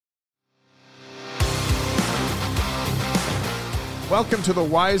Welcome to the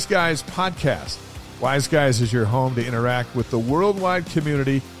Wise Guys podcast. Wise Guys is your home to interact with the worldwide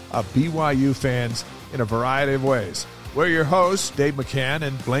community of BYU fans in a variety of ways. We're your hosts, Dave McCann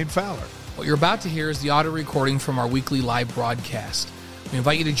and Blaine Fowler. What you're about to hear is the audio recording from our weekly live broadcast. We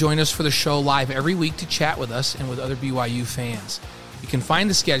invite you to join us for the show live every week to chat with us and with other BYU fans. You can find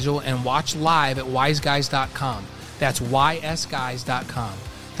the schedule and watch live at wiseguys.com. That's ysguys.com.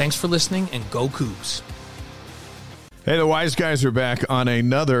 Thanks for listening, and go Cougs. Hey, the Wise Guys are back on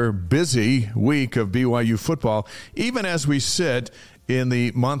another busy week of BYU football, even as we sit in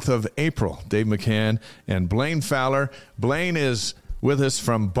the month of April. Dave McCann and Blaine Fowler. Blaine is with us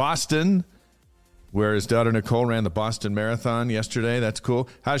from Boston, where his daughter Nicole ran the Boston Marathon yesterday. That's cool.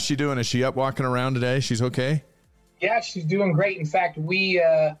 How's she doing? Is she up walking around today? She's okay? Yeah, she's doing great. In fact, we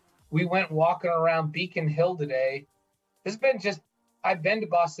went walking around Beacon Hill today. This has been I've been to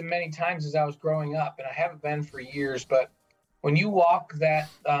Boston many times as I was growing up, and I haven't been for years. But when you walk that,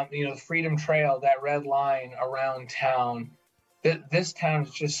 the Freedom Trail, that red line around town, this town is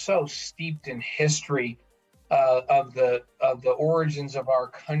just so steeped in history of the origins of our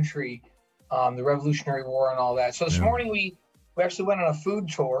country, the Revolutionary War and all that. So this morning we actually went on a food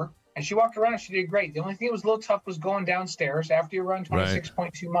tour, and she walked around and she did great. The only thing that was a little tough was going downstairs after you run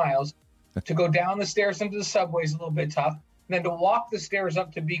 26.2 miles. To go down the stairs into the subway is a little bit tough. And then to walk the stairs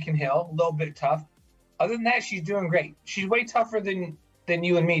up to Beacon Hill, a little bit tough. Other than that, she's doing great. She's way tougher than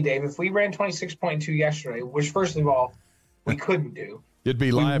you and me, Dave. If we ran 26.2 yesterday, which first of all, we couldn't do. You'd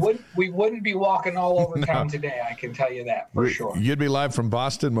be live. We wouldn't be walking all over town today, I can tell you that for sure. You'd be live from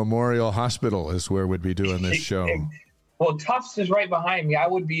Boston Memorial Hospital is where we'd be doing this show. Well, Tufts is right behind me. I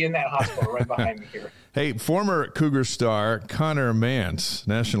would be in that hospital right behind me here. Hey, former Cougar star Conner Mantz,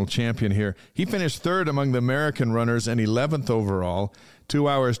 national champion here, he finished third among the American runners and 11th overall, 2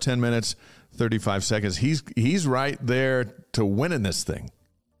 hours, 10 minutes, 35 seconds. He's right there to win in this thing.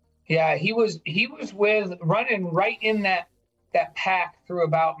 Yeah, he was running right in that pack through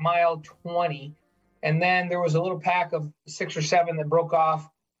about mile 20, and then there was a little pack of 6 or 7 that broke off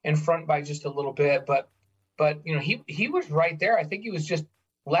in front by just a little bit, but he was right there. I think he was just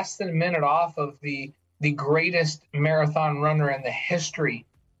less than a minute off of the greatest marathon runner in the history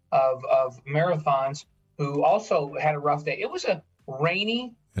of marathons, who also had a rough day. It was a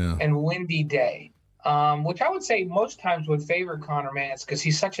rainy and windy day, which I would say most times would favor Conner Mantz because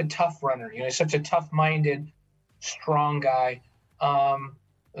he's such a tough runner. He's such a tough-minded, strong guy.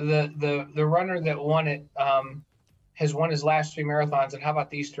 The runner that won it has won his last 3 marathons, and how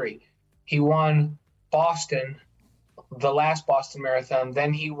about these 3? He won Boston, the last Boston Marathon,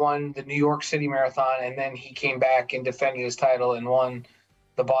 then he won the New York City Marathon, and then he came back and defended his title and won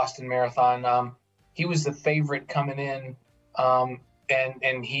the Boston Marathon. He was the favorite coming in,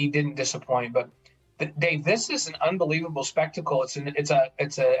 and he didn't disappoint. But Dave, this is an unbelievable spectacle. It's an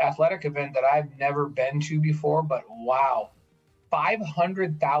athletic event that I've never been to before, but wow,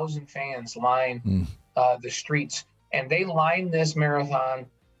 500,000 fans line the streets, and they line this marathon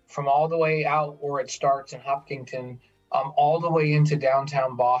from all the way out where it starts in Hopkinton, all the way into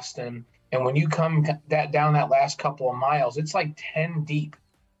downtown Boston. And when you come down that last couple of miles, it's like 10 deep.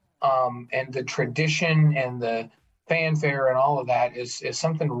 And the tradition and the fanfare and all of that is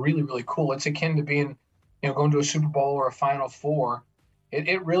something really, really cool. It's akin to being, going to a Super Bowl or a Final Four.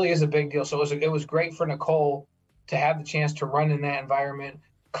 It really is a big deal. So it was great for Nicole to have the chance to run in that environment.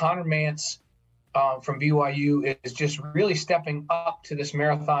 Conner Mantz from BYU is just really stepping up to this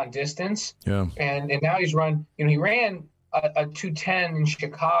marathon distance. Yeah. And now he's run, he ran a 2:10 in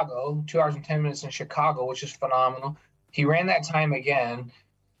Chicago, 2 hours and 10 minutes in Chicago, which is phenomenal. He ran that time again.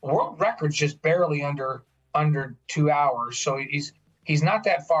 World record's just barely under 2 hours. So he's not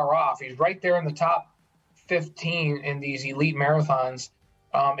that far off. He's right there in the top 15 in these elite marathons.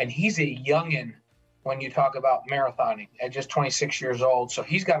 And he's a youngin' when you talk about marathoning at just 26 years old. So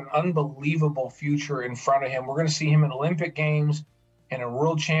he's got an unbelievable future in front of him. We're going to see him in Olympic Games and in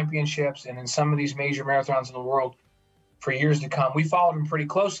World Championships and in some of these major marathons in the world for years to come. We followed him pretty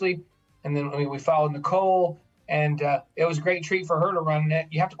closely, and then we followed Nicole, and it was a great treat for her to run it.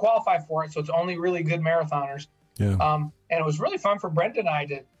 You have to qualify for it, so it's only really good marathoners. Yeah. And it was really fun for Brent and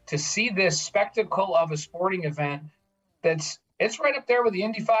I to see this spectacle of a sporting event it's right up there with the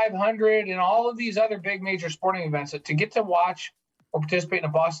Indy 500 and all of these other big major sporting events. To get to watch or participate in a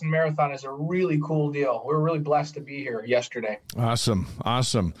Boston Marathon is a really cool deal. We're really blessed to be here yesterday.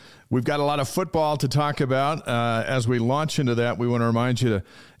 Awesome. We've got a lot of football to talk about. As we launch into that, we want to remind you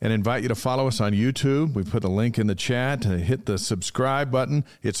and invite you to follow us on YouTube. We put a link in the chat. Hit the subscribe button.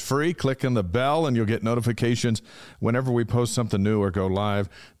 It's free. Click on the bell, and you'll get notifications whenever we post something new or go live.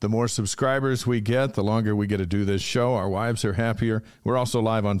 The more subscribers we get, the longer we get to do this show. Our wives are happier. We're also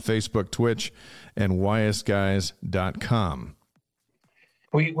live on Facebook, Twitch, and ysguys.com.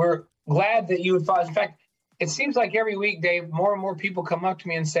 We're glad that you would follow. In fact, it seems like every week, Dave, more and more people come up to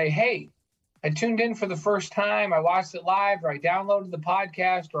me and say, hey, I tuned in for the first time. I watched it live, or I downloaded the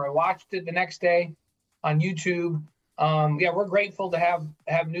podcast, or I watched it the next day on YouTube. We're grateful to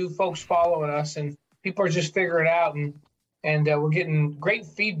have new folks following us, and people are just figuring it out, and we're getting great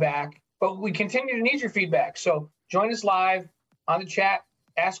feedback. But we continue to need your feedback. So join us live on the chat,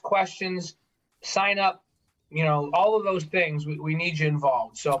 ask questions, sign up. All of those things, we need you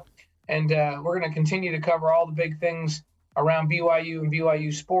involved. So, and we're going to continue to cover all the big things around BYU and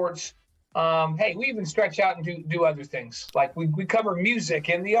BYU sports. Hey, we even stretch out and do other things. Like we cover music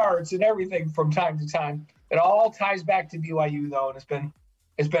and the arts and everything from time to time. It all ties back to BYU, though, and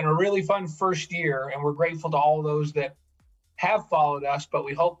it's been a really fun first year, and we're grateful to all those that have followed us, but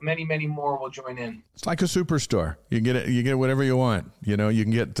we hope many, many more will join in. It's like a superstore. You get whatever you want. You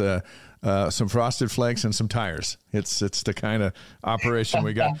can get some Frosted Flakes and some tires. It's the kind of operation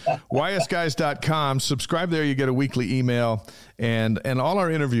we got. ysguys.com. Subscribe there. You get a weekly email, and all our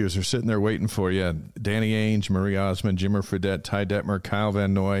interviews are sitting there waiting for you. Danny Ainge, Marie Osmond, Jimmer Fredette, Ty Detmer, Kyle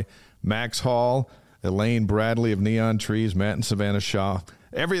Van Noy, Max Hall, Elaine Bradley of Neon Trees, Matt and Savannah Shaw.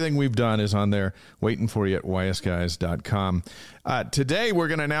 Everything we've done is on there waiting for you at ysguys.com. Today, we're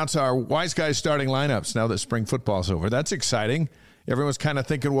going to announce our Wise Guys starting lineups now that spring football's over. That's exciting. Everyone's kind of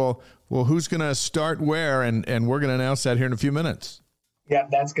thinking, well, who's going to start where? And we're going to announce that here in a few minutes. Yeah,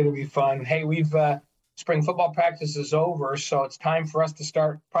 that's going to be fun. Hey, we've spring football practice is over, so it's time for us to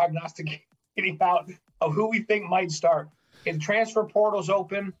start prognosticating out of who we think might start. The transfer portal's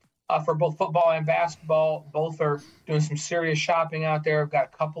open. For both football and basketball. Both are doing some serious shopping out there. I've got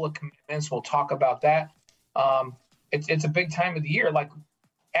a couple of commitments. We'll talk about that. It's a big time of the year. Like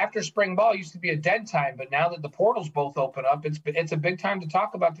after spring ball used to be a dead time, but now that the portals both open up, it's a big time to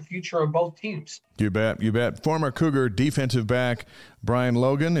talk about the future of both teams. You bet. Former Cougar defensive back Brian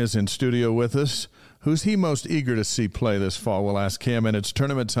Logan is in studio with us. Who's he most eager to see play this fall? We'll ask him. And it's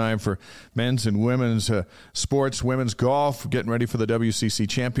tournament time for men's and women's sports, women's golf, getting ready for the WCC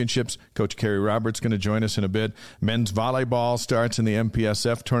championships. Coach Kerry Roberts going to join us in a bit. Men's volleyball starts in the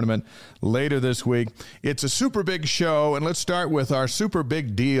MPSF tournament later this week. It's a super big show, and let's start with our super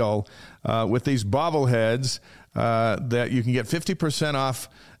big deal with these bobbleheads that you can get 50% off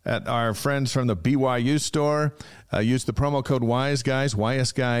at our friends from the BYU store. Use the promo code WISEGUYS,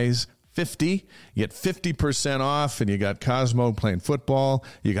 YSGuys50. You get 50% off, and you got Cosmo playing football.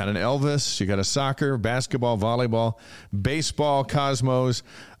 You got an Elvis. You got a soccer, basketball, volleyball, baseball, Cosmos.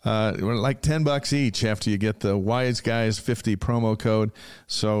 Like $10 each after you get the Wise Guys 50 promo code.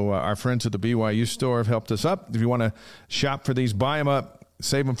 So our friends at the BYU store have helped us up. If you want to shop for these, buy them up.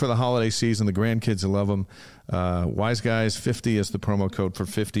 Save them for the holiday season. The grandkids will love them. Wise Guys 50 is the promo code for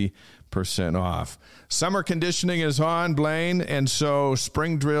 50% off. Summer conditioning is on, Blaine, and so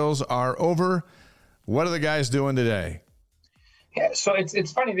spring drills are over. What are the guys doing today? Yeah, so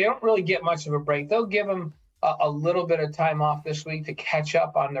it's funny. They don't really get much of a break. They'll give them a little bit of time off this week to catch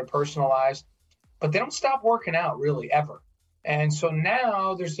up on their personal lives, but they don't stop working out really ever. And so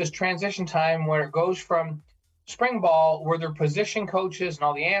now there's this transition time where it goes from spring ball, where their position coaches and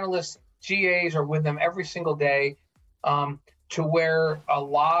all the analysts, GAs are with them every single day, to where a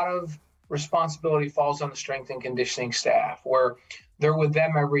lot of responsibility falls on the strength and conditioning staff, where they're with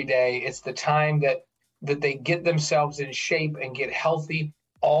them every day. It's the time that they get themselves in shape and get healthy.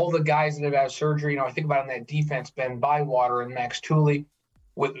 All the guys that have had surgery, I think about on that defense, Ben Bywater and Max Tooley,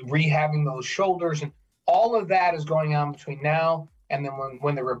 with rehabbing those shoulders, and all of that is going on between now and then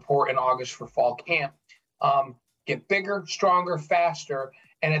when they report in August for fall camp. Get bigger, stronger, faster,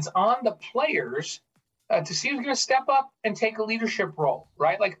 and it's on the players to see who's going to step up and take a leadership role,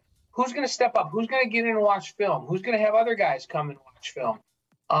 right? Like, who's going to step up? Who's going to get in and watch film? Who's going to have other guys come and watch film?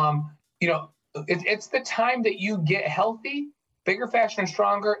 It's the time that you get healthy, bigger, faster, and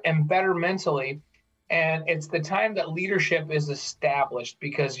stronger, and better mentally. And it's the time that leadership is established,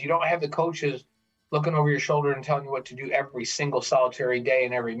 because you don't have the coaches looking over your shoulder and telling you what to do every single solitary day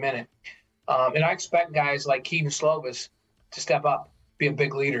and every minute. And I expect guys like Keaton Slovis to step up, be a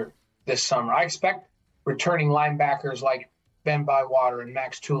big leader this summer. I expect returning linebackers like Ben Bywater and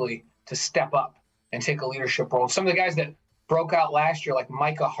Max Tooley to step up and take a leadership role. Some of the guys that broke out last year, like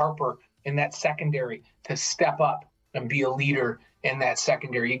Micah Harper in that secondary, to step up and be a leader in that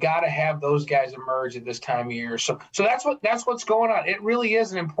secondary. You got to have those guys emerge at this time of year. So that's what's going on. It really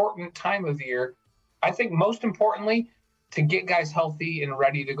is an important time of year. I think most importantly, to get guys healthy and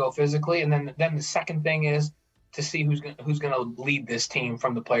ready to go physically, and then the second thing is to see who's going to lead this team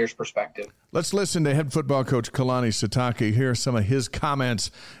from the player's perspective. Let's listen to head football coach Kalani Sitake. Hear some of his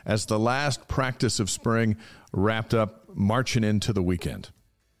comments as the last practice of spring wrapped up, marching into the weekend.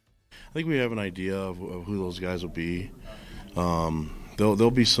 I think we have an idea of who those guys will be.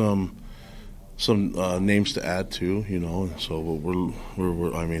 There'll be some names to add to, you know. So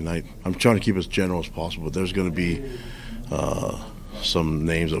I'm trying to keep it as general as possible. But there's going to be some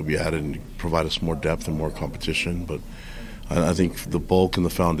names that will be added and provide us more depth and more competition. But I think the bulk and the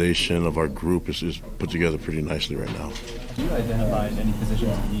foundation of our group is put together pretty nicely right now. Do you identify any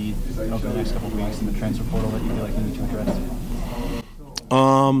positions of need over the next couple of weeks in the transfer portal that you feel like you need to address?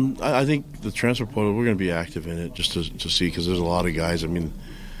 I think the transfer portal, we're going to be active in it just to see, because there's a lot of guys. I mean,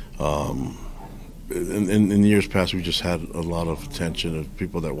 in years past, we just had a lot of attention of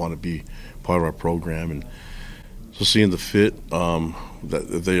people that want to be part of our program, and so seeing the fit,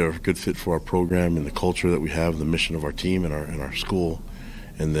 that they are a good fit for our program and the culture that we have, the mission of our team and our school,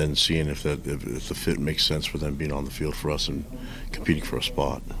 and then seeing if the fit makes sense for them being on the field for us and competing for a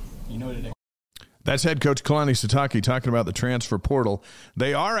spot. That's head coach Kalani Sitake talking about the transfer portal.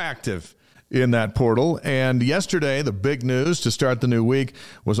 They are active in that portal, and yesterday the big news to start the new week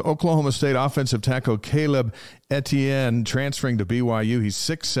was Oklahoma State offensive tackle Caleb Etienne transferring to BYU. He's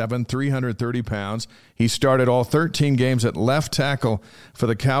 6'7", 330 pounds. He started all 13 games at left tackle for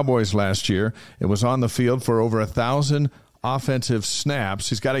the Cowboys last year. It was on the field for over 1,000 offensive snaps.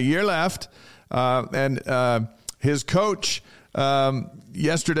 He's got a year left, and his coach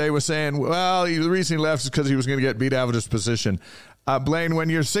yesterday was saying, well, the reason he left is because he was going to get beat out of his position. Blaine, when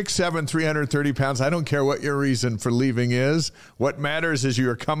you're 6'7", 330 pounds, I don't care what your reason for leaving is. What matters is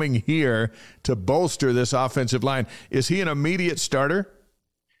you're coming here to bolster this offensive line. Is he an immediate starter?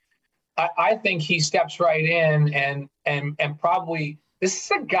 I think he steps right in and probably – this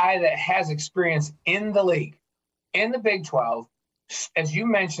is a guy that has experience in the league, in the Big 12. As you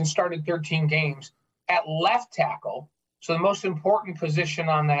mentioned, started 13 games at left tackle, so the most important position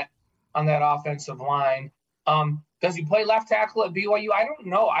on that offensive line. Does he play left tackle at BYU? I don't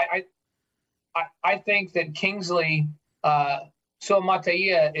know. I think that Kingsley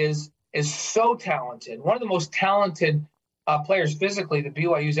Suamataia is so talented, one of the most talented players physically that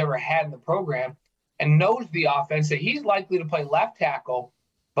BYU's ever had in the program, and knows the offense, that he's likely to play left tackle.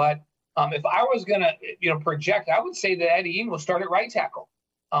 But if I was going to project, I would say that Eddie Ean will start at right tackle.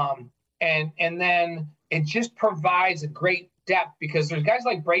 And then it just provides a great depth, because there's guys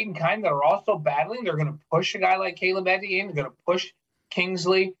like Braden Kime that are also battling. They're going to push a guy like Caleb Etienne. They're going to push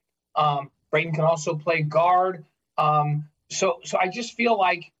Kingsley. Braden can also play guard. So I just feel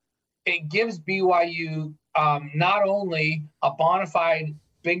like it gives BYU not only a bona fide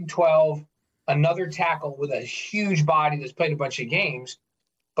Big 12, another tackle with a huge body that's played a bunch of games,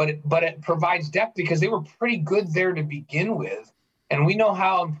 but it provides depth, because they were pretty good there to begin with. And we know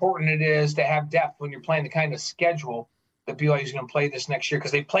how important it is to have depth when you're playing the kind of schedule that BYU is going to play this next year,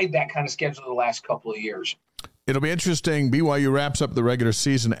 because they played that kind of schedule the last couple of years. It'll be interesting. BYU wraps up the regular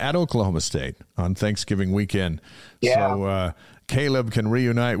season at Oklahoma State on Thanksgiving weekend. Yeah. So Caleb can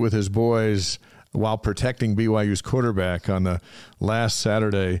reunite with his boys while protecting BYU's quarterback on the last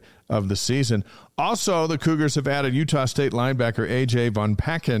Saturday of the season. Also, the Cougars have added Utah State linebacker A.J. Von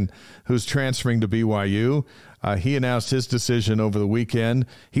Packen, who's transferring to BYU. He announced his decision over the weekend.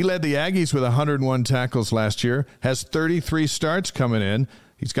 He led the Aggies with 101 tackles last year, has 33 starts coming in.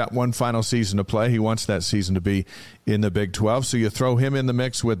 He's got one final season to play. He wants that season to be in the Big 12. So you throw him in the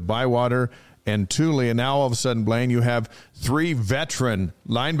mix with Bywater and Thule, and now all of a sudden, Blaine, you have three veteran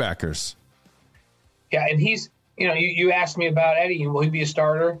linebackers. Yeah, and he's, you asked me about Eddie, will he be a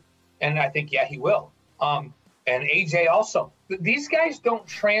starter? And I think, yeah, he will. And AJ also. These guys don't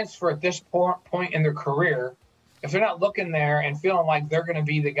transfer at this point in their career if they're not looking there and feeling like they're going to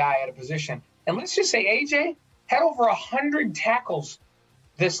be the guy at a position. And let's just say AJ had over 100 tackles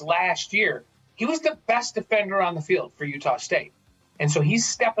this last year. He was the best defender on the field for Utah State. And so he's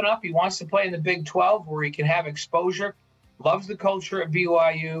stepping up. He wants to play in the Big 12 where he can have exposure, loves the culture at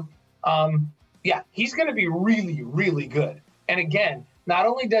BYU. Yeah, he's going to be really, really good. And again, not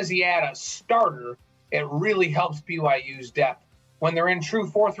only does he add a starter, it really helps BYU's depth. When they're in true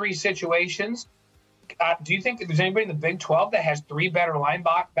 4-3 situations, do you think that there's anybody in the Big 12 that has three better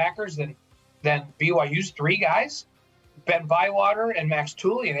linebackers than BYU's three guys? Ben Bywater and Max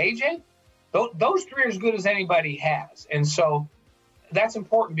Thule and AJ? Those three are as good as anybody has. And so that's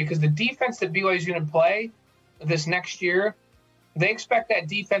important because the defense that BYU is going to play this next year, they expect that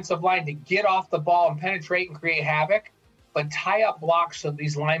defensive line to get off the ball and penetrate and create havoc, but tie up blocks so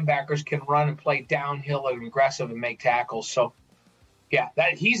these linebackers can run and play downhill and aggressive and make tackles. So, yeah,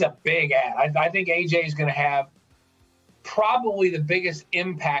 he's a big add. I think AJ is going to have probably the biggest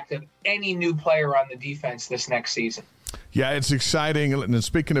impact of any new player on the defense this next season. Yeah, it's exciting. And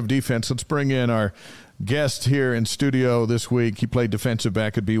speaking of defense, let's bring in our guest here in studio this week. He played defensive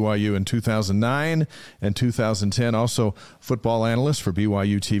back at BYU in 2009 and 2010. Also football analyst for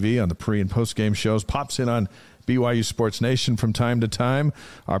BYU TV on the pre- and post-game shows. Pops in on BYU Sports Nation from time to time.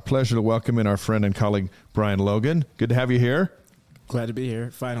 Our pleasure to welcome in our friend and colleague, Brian Logan. Good to have you here. Glad to be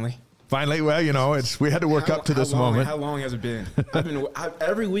here, finally. Finally, well, we had to work up to this moment. How long has it been?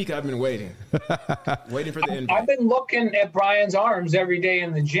 Every week I've been waiting for the invite. I've been looking at Brian's arms every day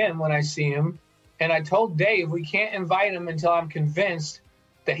in the gym when I see him, and I told Dave we can't invite him until I'm convinced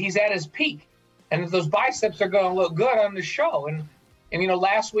that he's at his peak and that those biceps are going to look good on the show. And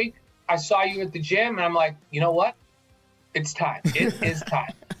last week I saw you at the gym, and I'm like, you know what? It's time. It is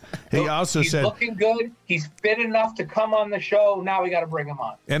time. He's looking good. He's fit enough to come on the show. Now we got to bring him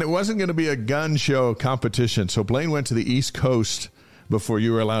on. And it wasn't going to be a gun show competition. So Blaine went to the East Coast before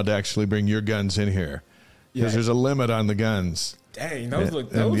you were allowed to actually bring your guns in here, because there's a limit on the guns. Dang, those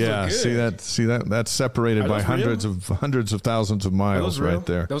look good. See that that's separated by hundreds of thousands of miles right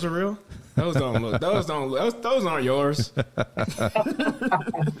there. Those are real? Those aren't yours.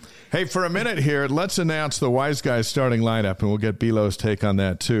 Hey, for a minute here, let's announce the Wise Guys starting lineup, and we'll get Belo's take on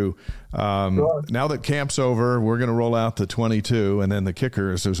that too. Sure. Now that camp's over, we're going to roll out the 22 and then the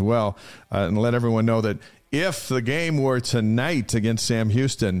kickers as well, and let everyone know that if the game were tonight against Sam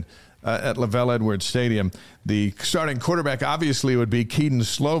Houston at LaVell Edwards Stadium, the starting quarterback obviously would be Kedon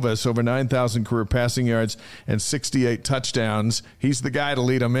Slovis, over 9,000 career passing yards and 68 touchdowns. He's the guy to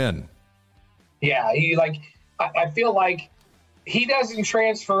lead them in. Yeah, I feel like he doesn't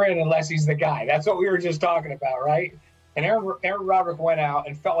transfer in unless he's the guy. That's what we were just talking about, right? And Aaron Roderick went out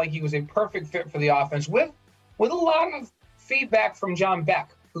and felt like he was a perfect fit for the offense with a lot of feedback from John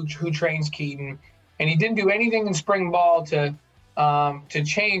Beck, who trains Kedon. And he didn't do anything in spring ball to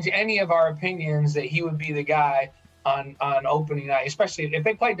change any of our opinions that he would be the guy on opening night, especially if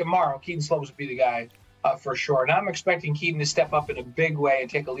they played tomorrow. Kedon Slovis would be the guy for sure. And I'm expecting Kedon to step up in a big way and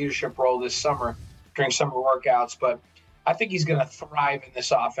take a leadership role this summer during summer workouts. But I think he's going to thrive in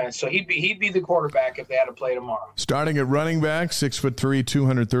this offense. So he'd be the quarterback if they had to play tomorrow. Starting at running back, 6'3",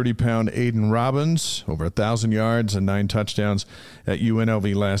 230-pound Aiden Robbins, over 1,000 yards and 9 touchdowns at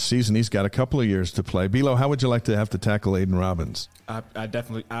UNLV last season. He's got a couple of years to play. Belo, how would you like to have to tackle Aiden Robbins?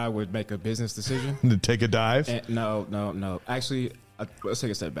 I would make a business decision. To take a dive? No. Actually, let's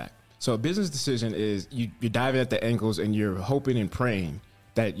take a step back. So a business decision is you're diving at the ankles and you're hoping and praying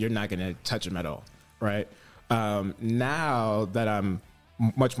that you're not going to touch him at all, right? Now that I'm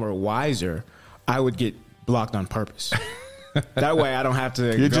much more wiser, I would get blocked on purpose. That way I don't have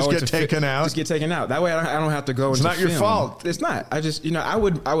to just get taken out. Just get taken out. That way I don't have to go into film. It's not your fault. It's not. I just, I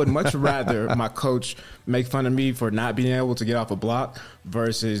would much rather my coach make fun of me for not being able to get off a block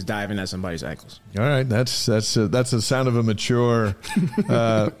versus diving at somebody's ankles. All right. That's the sound of a mature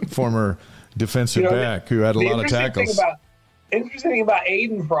former defensive back who had a lot of tackles. Interesting thing about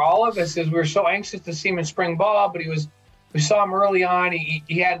Aiden for all of us is we were so anxious to see him in spring ball, but we saw him early on.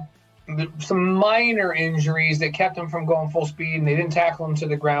 He had some minor injuries that kept him from going full speed, and they didn't tackle him to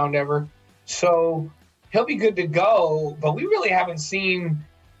the ground ever. So he'll be good to go, but we really haven't seen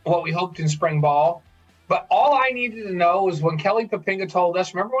what we hoped in spring ball. But all I needed to know was when Kelly Poppinga told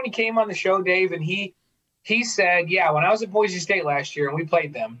us, remember when he came on the show, Dave, and he said, yeah, when I was at Boise State last year and we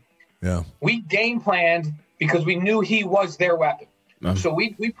played them, we game planned because we knew he was their weapon. So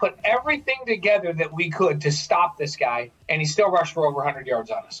we put everything together that we could to stop this guy, and he still rushed for over 100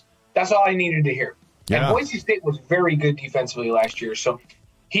 yards on us. That's all I needed to hear. Yeah. And Boise State was very good defensively last year, so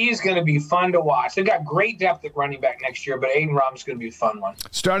he is going to be fun to watch. They've got great depth at running back next year, but Aiden Robbins is going to be a fun one.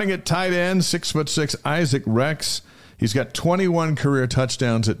 Starting at tight end, 6'6", Isaac Rex. He's got 21 career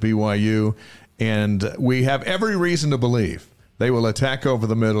touchdowns at BYU, and we have every reason to believe they will attack over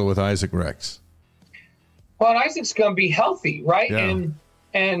the middle with Isaac Rex. Well, and Isaac's going to be healthy, right? Yeah.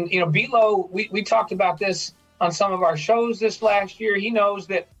 And Belo, we talked about this on some of our shows this last year. He knows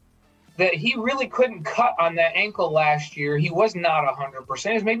that he really couldn't cut on that ankle last year. He was not 100%.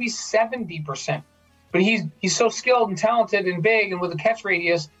 He was maybe 70%. But he's so skilled and talented and big and with a catch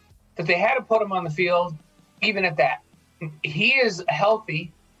radius that they had to put him on the field even at that. He is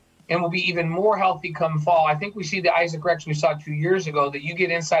healthy. and will be even more healthy come fall. I think we see the Isaac Rex we saw 2 years ago, that you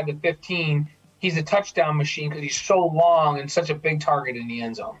get inside the 15, he's a touchdown machine because he's so long and such a big target in the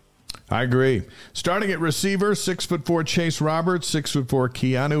end zone. I agree. Starting at receiver, 6'4" Chase Roberts, 6'4"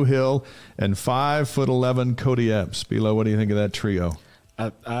 Keanu Hill, and 5'11" Cody Epps. Bilo, what do you think of that trio?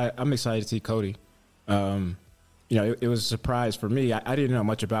 I'm excited to see Cody. It was a surprise for me. I didn't know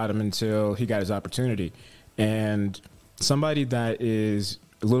much about him until he got his opportunity. And somebody that is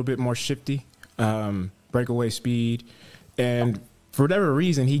a little bit more shifty, breakaway speed, and for whatever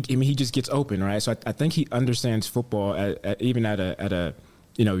reason, he just gets open, right? So I think he understands football even at a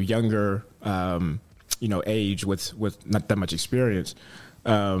younger age with not that much experience.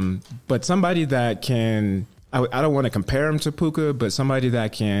 But somebody that can, I don't want to compare him to Puka, but somebody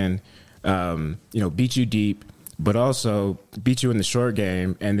that can, beat you deep, but also beat you in the short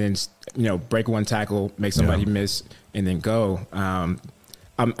game, and then break one tackle, make somebody miss, and then go.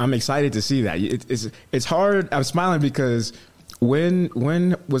 I'm excited to see that. It's hard. I'm smiling because when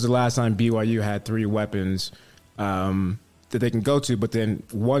was the last time BYU had three weapons that they can go to, but then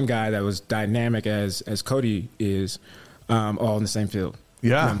one guy that was dynamic as Cody is all in the same field?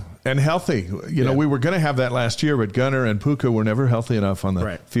 Yeah, and healthy. You know, we were going to have that last year, but Gunner and Puka were never healthy enough on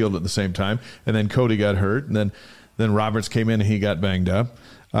the field at the same time. And then Cody got hurt, and then Roberts came in and he got banged up.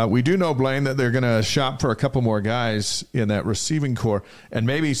 We do know, Blaine, that they're going to shop for a couple more guys in that receiving core, and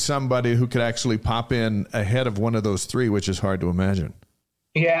maybe somebody who could actually pop in ahead of one of those three, which is hard to imagine.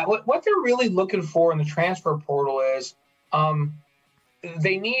 Yeah, what they're really looking for in the transfer portal is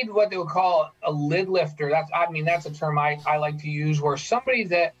they need what they would call a lid lifter. That's a term I like to use, where somebody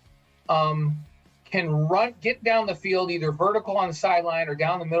that can get down the field, either vertical on the sideline or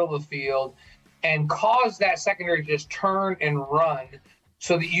down the middle of the field, and cause that secondary to just turn and run,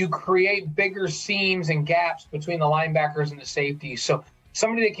 so that you create bigger seams and gaps between the linebackers and the safeties. So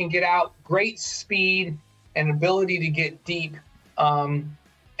somebody that can get out, great speed and ability to get deep, and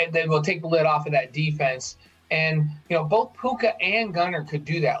then will take the lid off of that defense. And, both Puka and Gunner could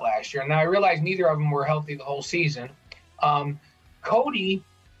do that last year. Now, I realize neither of them were healthy the whole season. Cody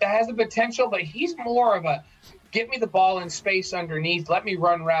has the potential, but he's more of a get me the ball in space underneath, let me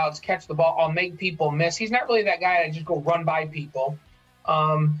run routes, catch the ball, I'll make people miss. He's not really that guy that just go run by people.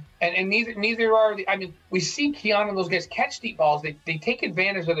 And neither are we see Keanu and those guys catch deep balls. They take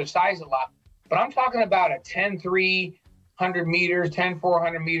advantage of their size a lot. But I'm talking about a 10-3, 100 meters,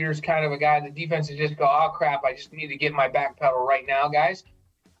 10-400 meters kind of a guy. The defense is just go, oh, crap, I just need to get my back pedal right now, guys.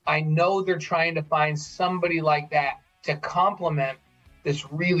 I know they're trying to find somebody like that to complement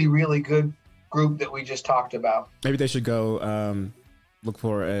this really, really good group that we just talked about. Maybe they should go look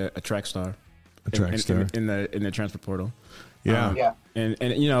for a track star. A track star. In the transfer portal. Yeah. And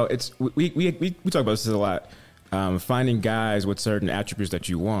it's we talk about this a lot. Finding guys with certain attributes that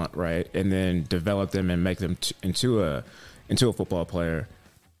you want, right, and then develop them and make them into a football player.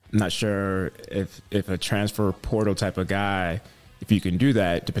 I'm not sure if a transfer portal type of guy, if you can do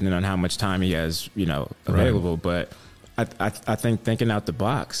that, depending on how much time he has, available. Right. But I think thinking out the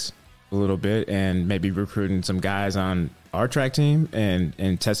box a little bit and maybe recruiting some guys on our track team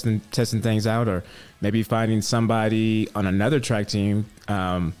and testing things out, or maybe finding somebody on another track team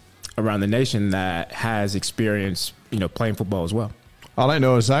around the nation that has experience, playing football as well. All I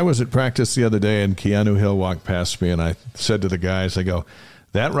know is I was at practice the other day and Keanu Hill walked past me, and I said to the guys, I go,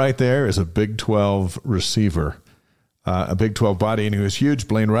 that right there is a Big 12 receiver, a Big 12 body, and he was huge,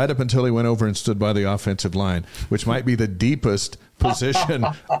 Blaine, right up until he went over and stood by the offensive line, which might be the deepest position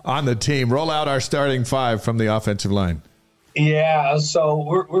on the team. Roll out our starting five from the offensive line. Yeah, so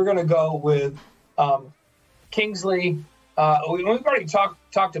we're going to go with Kingsley. We've already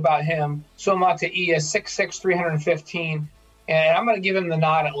talked about him. Somata-Ia, 6'6", 315. And I'm going to give him the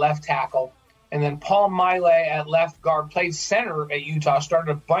nod at left tackle. And then Paul Maile at left guard, played center at Utah,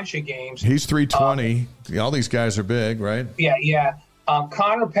 started a bunch of games. He's 320. All these guys are big, right? Yeah.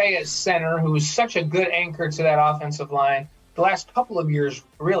 Connor Pay at center, who was such a good anchor to that offensive line the last couple of years,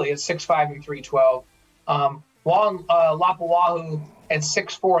 really, at 6'5" and 312. Juan Lapuahu at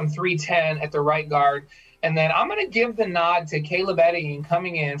 6'4" and 310 at the right guard. And then I'm going to give the nod to Caleb Edding,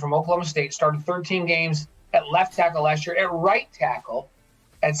 coming in from Oklahoma State, started 13 games at left tackle last year, at right tackle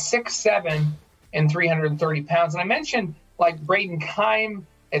at 6'7" and 330 pounds. And I mentioned like Braden Keim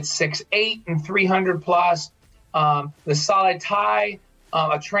at 6'8" and 300 plus. The Solid Ty,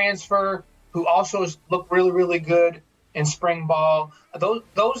 a transfer who also looked really, really good in spring ball.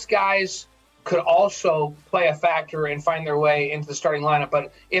 Those guys could also play a factor and find their way into the starting lineup.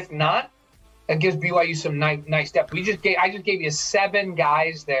 But if not, that gives BYU some nice depth. I just gave you 7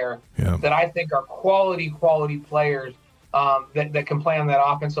 guys there that I think are quality players that can play on that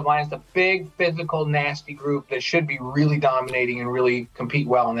offensive line. It's a big, physical, nasty group that should be really dominating and really compete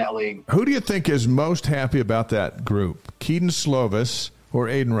well in that league. Who do you think is most happy about that group, Kedon Slovis or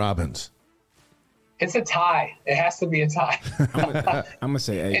Aiden Robbins? It's a tie. It has to be a tie. I'm gonna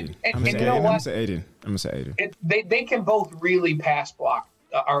say Aiden. I'm gonna say Aiden. They can both really pass block,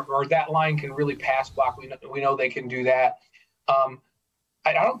 or that line can really pass block. We know they can do that.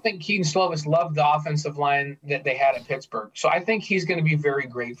 I don't think Kedon Slovis loved the offensive line that they had at Pittsburgh. So I think he's going to be very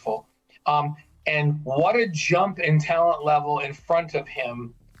grateful. And what a jump in talent level in front of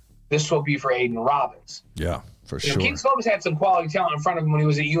him this will be for Aiden Robbins. Yeah, for sure. Kedon Slovis had some quality talent in front of him when he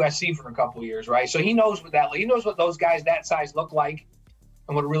was at USC for a couple of years, right? So he knows what those guys that size look like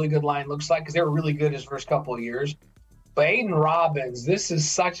and what a really good line looks like, because they were really good his first couple of years. But Aiden Robbins, this is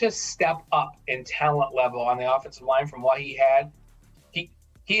such a step up in talent level on the offensive line from what he had.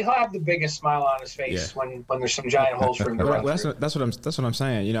 He'll have the biggest smile on his face when there's some giant holes for him to run through. That's what I'm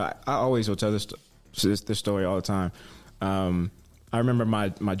saying. You know, I always will tell this story all the time. I remember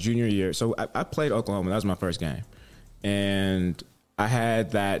my junior year. So I played Oklahoma. That was my first game, and I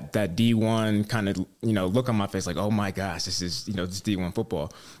had that D1 kind of look on my face, like, oh my gosh, this is this D1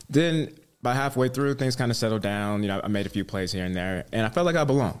 football. Then by halfway through, things kind of settled down. I made a few plays here and there, and I felt like I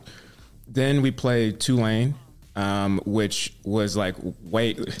belonged. Then we played Tulane. Which was like,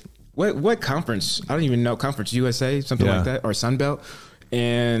 what conference? I don't even know. Conference USA, something like that, or Sun Belt.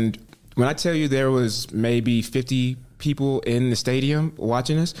 And when I tell you there was maybe 50 people in the stadium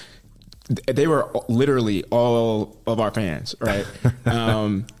watching us, they were literally all of our fans, right?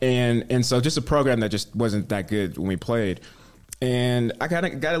 And so just a program that just wasn't that good when we played. And I kind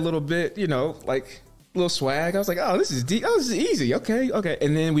of got a little bit, like a little swag. I was like, oh, this is deep. Oh, this is easy. Okay.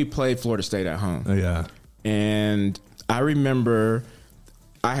 And then we played Florida State at home. Yeah. And I remember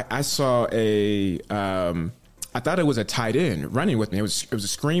I saw I thought it was a tight end running with me. It was a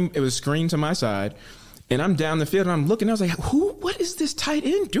screen. It was a screen to my side, and I'm down the field and I'm looking. I was like, what is this tight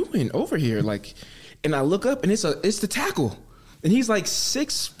end doing over here? Like, and I look up and it's the tackle, and he's like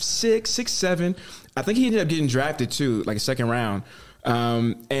 6'6", 6'7". I think he ended up getting drafted too, like a second round.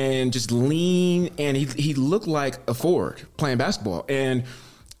 And just lean, and he looked like a forward playing basketball. And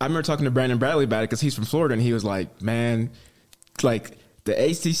I remember talking to Brandon Bradley about it because he's from Florida, and he was like, man, like the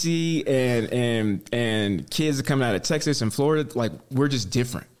ACC and kids that coming out of Texas and Florida, like, we're just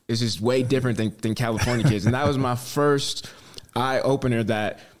different. It's just way different than California kids. And that was my first eye opener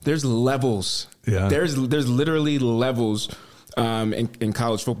that there's levels. Yeah. There's literally levels in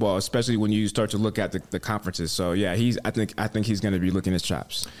college football, especially when you start to look at the conferences. So yeah, I think he's going to be looking his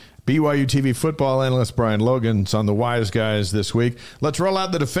chops. BYU TV football analyst Brian Logan's on the Wise Guys this week. Let's roll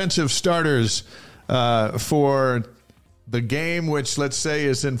out the defensive starters for the game, which let's say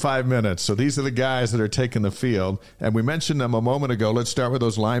is in 5 minutes. So these are the guys that are taking the field, and we mentioned them a moment ago. Let's start with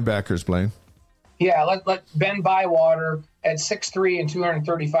those linebackers, Blaine. Yeah, let Ben Bywater at 6'3" and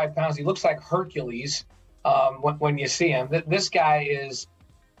 235 pounds. He looks like Hercules when you see him. This guy is,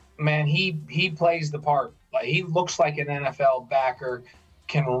 man, he plays the part. Like, he looks like an NFL backer.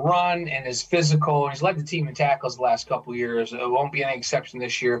 Can run and is physical. He's led the team in tackles the last couple of years. It won't be any exception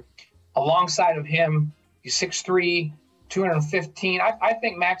this year. Alongside of him, he's 6'3", 215. I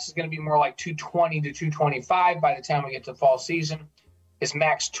think Max is going to be more like 220 to 225 by the time we get to fall season. Is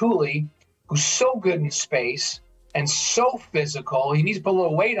Max Tooley, who's so good in space and so physical. He needs to put a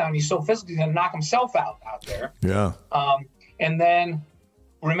little weight on. He's so physical, he's going to knock himself out there. Yeah. And then,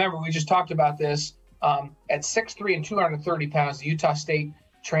 remember, we just talked about this. At 6'3" and 230 pounds, the Utah State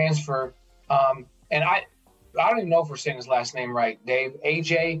transfer. And I don't even know if we're saying his last name right, Dave.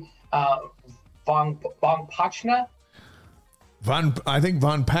 AJ Vongpachna? I think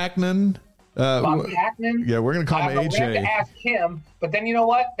Von Packnan. Von Packnan? Yeah, we're going to call him AJ. We have to ask him, but then you know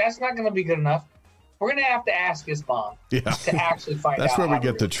what? That's not going to be good enough. We're going to have to ask his mom to actually find out. That's where we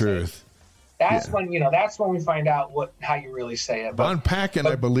get the truth. That's when we find out how you really say it. Von Packen,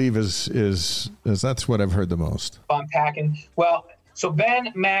 I believe, is that's what I've heard the most. Von Packen. Well, so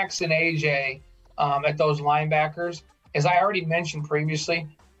Ben, Max, and AJ at those linebackers, as I already mentioned previously,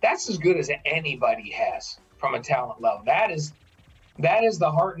 that's as good as anybody has from a talent level. That is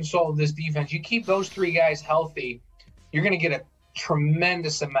the heart and soul of this defense. You keep those three guys healthy, you're going to get a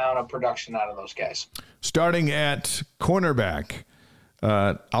tremendous amount of production out of those guys. Starting at cornerback.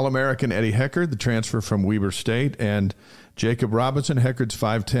 All-American Eddie Heckard, the transfer from Weber State, and Jacob Robinson. Heckard's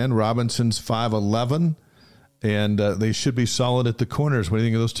 5'10", Robinson's 5'11", and they should be solid at the corners. What do you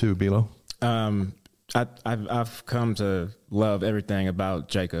think of those two, Bilo? I've come to love everything about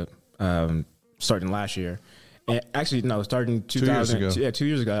Jacob starting last year. And actually, no, starting 2000. 2 years ago. Yeah, 2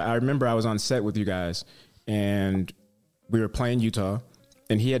 years ago. I remember I was on set with you guys, and we were playing Utah,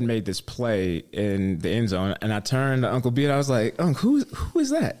 and he had made this play in the end zone, and I turned to Uncle B and I was like, who is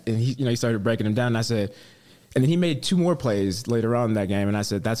that? And he started breaking him down, and I said, and then he made 2 more plays later on in that game, and I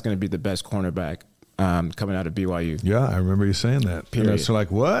said, that's going to be the best cornerback coming out of BYU. Yeah, I remember you saying that. Period. So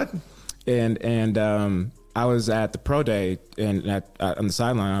like, what? And I was at the pro day, and on the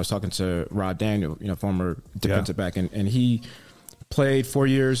sideline, I was talking to Rod Daniel, former defensive back, and he played 4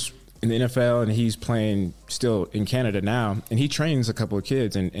 years in the NFL, and he's playing still in Canada now, and he trains a couple of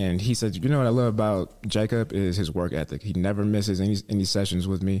kids, and he said, what I love about Jacob is his work ethic. He never misses any sessions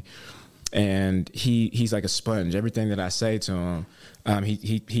with me, and he's like a sponge. Everything that I say to him,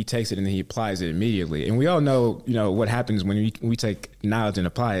 he takes it and then he applies it immediately. And we all know, what happens when we take knowledge and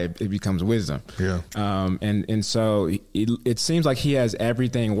apply it, it becomes wisdom. Yeah. And so it seems like he has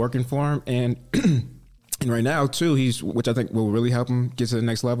everything working for him, and and right now too, which I think will really help him get to the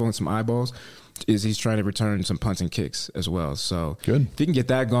next level and some eyeballs, is he's trying to return some punts and kicks as well. So good. If he can get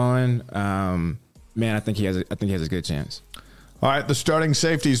that going, man, I think he has a good chance. All right, the starting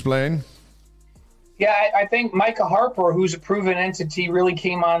safeties, Blaine. Yeah, I think Micah Harper, who's a proven entity, really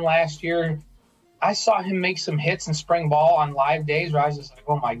came on last year. I saw him make some hits in spring ball on live days where I was just like,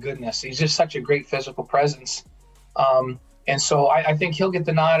 oh my goodness, he's just such a great physical presence. And so I think he'll get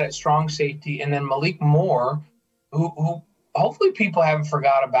the nod at strong safety. And then Malik Moore, who hopefully people haven't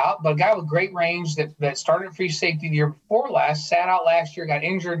forgot about, but a guy with great range that started free safety the year before last, sat out last year, got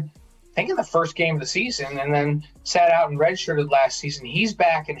injured, I think in the first game of the season, and then sat out and redshirted last season. He's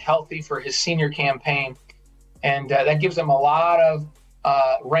back and healthy for his senior campaign. And that gives him a lot of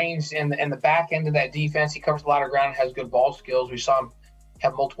range in the back end of that defense. He covers a lot of ground, has good ball skills. We saw him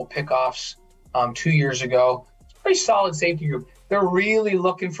have multiple pickoffs 2 years ago. Pretty solid safety group. They're really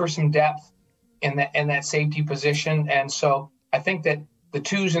looking for some depth in that safety position, and so I think that the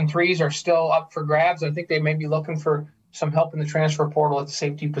 2s and 3s are still up for grabs. I think they may be looking for some help in the transfer portal at the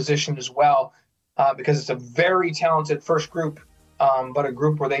safety position as well, because it's a very talented first group, but a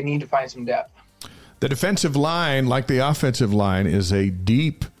group where they need to find some depth. The defensive line, like the offensive line, is a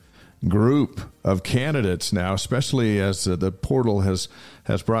deep group of candidates now, especially as the portal has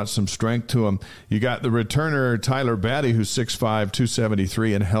brought some strength to them. You got the returner Tyler Batty, who's 6'5",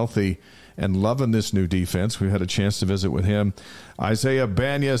 273 and healthy and loving this new defense. We had a chance to visit with him. Isaiah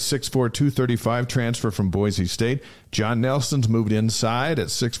Banya, 6'4", 235, transfer from Boise State. John Nelson's moved inside at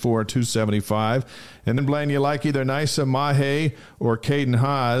 6'4", 275. And then, Blaine, you like either Nisa Mahe or Caden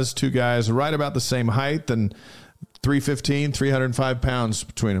Haas, 2 guys right about the same height and 315, 305 pounds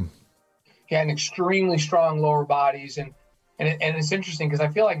between them. Yeah, and extremely strong lower bodies. And it's interesting because I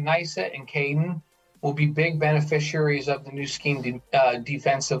feel like Nisa and Caden will be big beneficiaries of the new scheme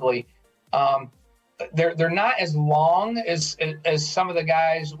defensively. They're not as long as some of the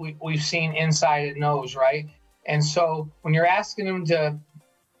guys we've seen inside at nose, right? And so when you're asking them to,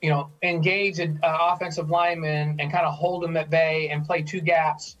 engage an offensive lineman and kind of hold them at bay and play 2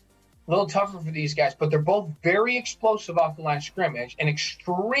 gaps, a little tougher for these guys, but they're both very explosive off the line of scrimmage and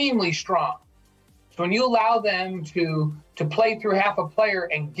extremely strong. So when you allow them to play through half a player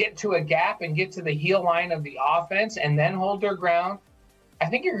and get to a gap and get to the heel line of the offense and then hold their ground, I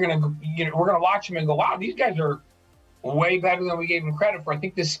think we're gonna watch them and go, wow, these guys are way better than we gave them credit for. I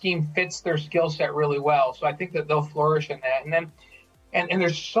think this scheme fits their skill set really well. So I think that they'll flourish in that. And then, and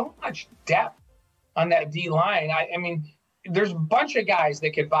there's so much depth on that D line. I mean, there's a bunch of guys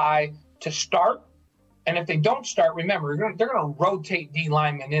that could buy to start. And if they don't start, remember, they're going to rotate D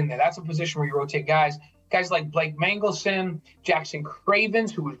linemen in there. That's a position where you rotate guys. Guys like Blake Mangelson, Jackson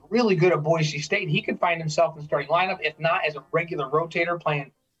Cravens, who was really good at Boise State. He could find himself in the starting lineup, if not as a regular rotator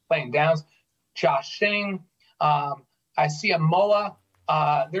playing downs. Josh Singh, Isaiah Moa.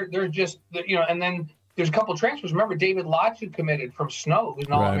 They're just, and then there's a couple transfers. Remember, David Latu committed from Snow, who's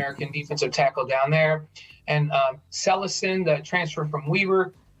an All-American defensive tackle down there. And Sellison, the transfer from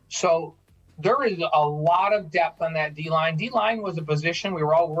Weaver. So there is a lot of depth on that D-line. D-line was a position we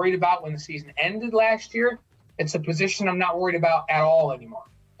were all worried about when the season ended last year. It's a position I'm not worried about at all anymore.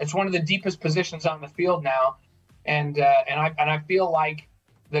 It's one of the deepest positions on the field now. And I feel like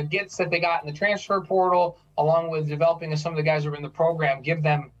the gets that they got in the transfer portal, along with developing some of the guys who are in the program, give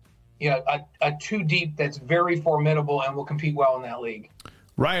them a 2 deep that's very formidable and will compete well in that league.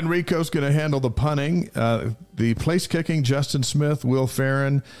 Ryan Rico's going to handle the punting. The place kicking, Justin Smith, Will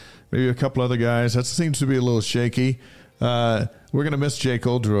Farron, maybe a couple other guys. That seems to be a little shaky. We're going to miss Jake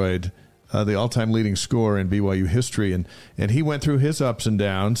Oldroyd, the all-time leading scorer in BYU history. And he went through his ups and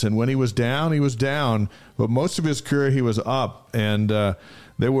downs. And when he was down, he was down. But most of his career, he was up. And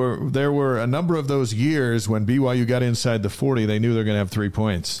there were a number of those years when BYU got inside the 40, they knew they were going to have 3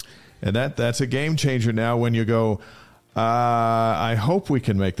 points. And that's a game changer now when you go, I hope we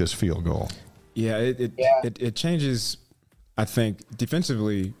can make this field goal. Yeah, it changes. I think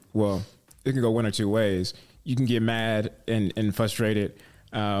defensively, well, it can go one or two ways. You can get mad and frustrated,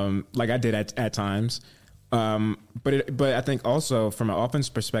 like I did at times. But I think also from an offense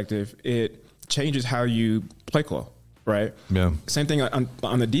perspective, it changes how you play call, right? Yeah. Same thing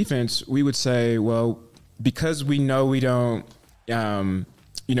on the defense. We would say, well, because we know we don't,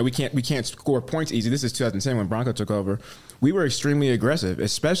 we can't score points easy. This is 2010 when Bronco took over. We were extremely aggressive,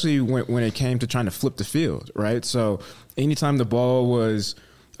 especially when it came to trying to flip the field, right? So anytime the ball was,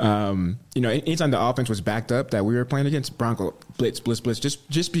 anytime the offense was backed up that we were playing against, Bronco blitz,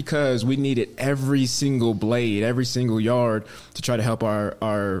 just because we needed every single blade, every single yard to try to help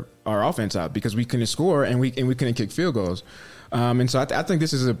our offense out because we couldn't score and we couldn't kick field goals. And so I think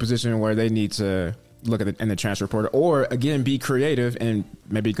this is a position where they need to look at in the transfer portal, or again be creative and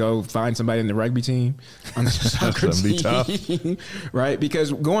maybe go find somebody in the rugby team, on the soccer team, right?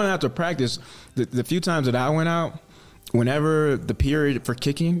 Because going out to practice, the few times that I went out, whenever the period for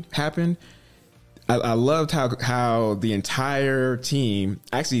kicking happened, I loved how the entire team,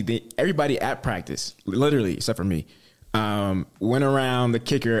 actually everybody at practice, literally except for me, went around the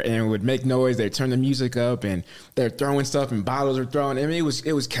kicker and would make noise. They'd turn the music up and they're throwing stuff and bottles are throwing. I mean,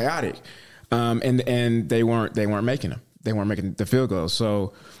 it was chaotic. And they weren't making them. They weren't making the field goals.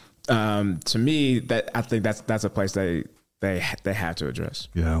 So to me, I think that's a place they have to address.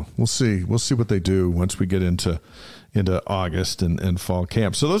 Yeah, we'll see. We'll see what they do once we get into August and fall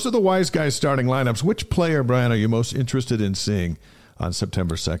camp. So those are the Wise Guys starting lineups. Which player, Brian, are you most interested in seeing on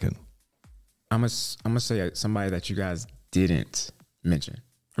September 2nd? I'm gonna say somebody that you guys didn't mention,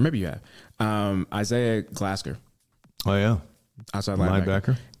 or maybe you have. Isaiah Glasgow. Oh yeah. Outside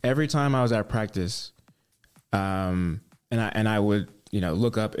linebacker. Every time I was at practice, and I would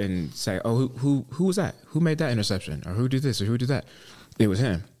look up and say, oh, who was that? Who made that interception? Or who did this? Or who did that? It was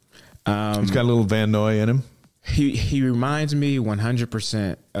him. He's got a little Van Noy in him. He reminds me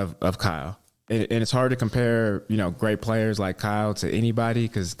 100% of Kyle, and it's hard to compare great players like Kyle to anybody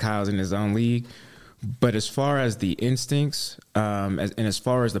because Kyle's in his own league. But as far as the instincts, and as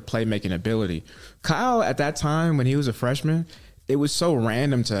far as the playmaking ability, Kyle at that time when he was a freshman, it was so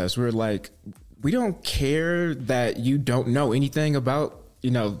random to us. We were like, we don't care that you don't know anything about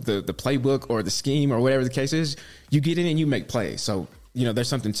the playbook or the scheme or whatever the case is. You get in and you make plays. So there's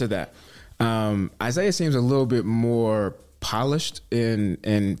something to that. Isaiah seems a little bit more polished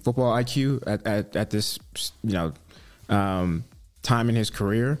in football IQ at this time in his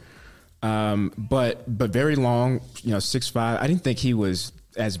career. But very long, 6'5". I didn't think he was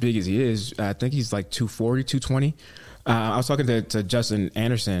as big as he is. I think he's like 240, 220. I was talking to Justin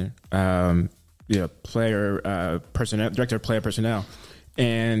Anderson, director of player personnel,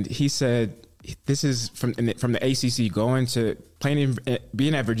 and he said this is from the ACC going to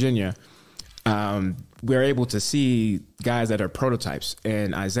being at Virginia. We're able to see guys that are prototypes,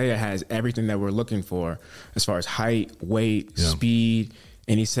 and Isaiah has everything that we're looking for as far as height, weight, speed.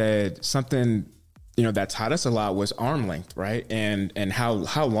 And he said something, that taught us a lot was arm length, right? And how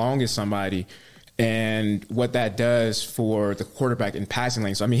long is somebody and what that does for the quarterback in passing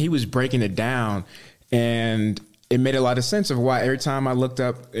lane. So, I mean, he was breaking it down, and it made a lot of sense of why every time I looked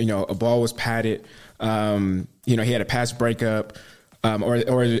up, a ball was padded, he had a pass breakup, or it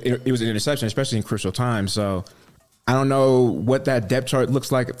was an interception, especially in crucial times. So I don't know what that depth chart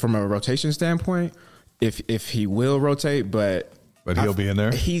looks like from a rotation standpoint, if he will rotate, but he'll be in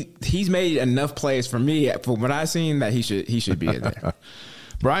there. He's made enough plays for me, from what I've seen, that he should be in there.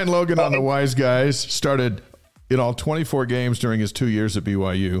 Brian Logan on the Wise Guys started in all 24 games during his 2 years at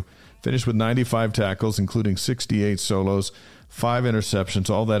BYU. Finished with 95 tackles, including 68 solos, 5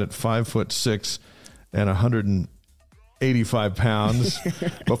 interceptions, all that at 5'6" and 185 pounds.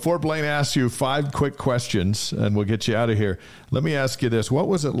 Before Blaine asks you 5 quick questions, and we'll get you out of here, let me ask you this. What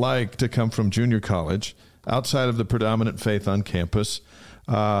was it like to come from junior college, outside of the predominant faith on campus,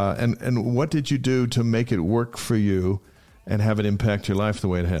 and what did you do to make it work for you and have it impact your life the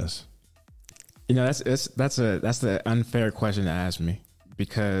way it has? That's the unfair question to ask me,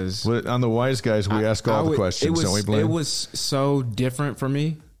 because on the Wise Guys we ask all the questions, don't we, Blaine? It was so different for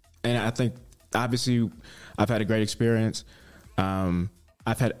me, and I think obviously I've had a great experience. I've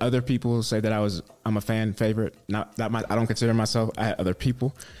had other people say that I'm a fan favorite. I don't consider myself. I had other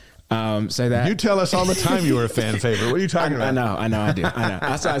people say that. You tell us all the time you were a fan favorite. What are you talking about? I know, I do. I know.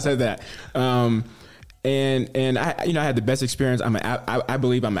 That's why I said that. And I had the best experience. I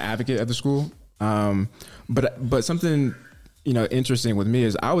believe I'm an advocate at the school. But something, interesting with me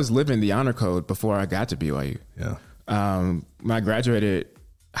is I was living the honor code before I got to BYU. Yeah. When I graduated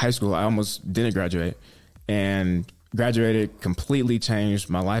high school, I almost didn't graduate. And Graduated, completely changed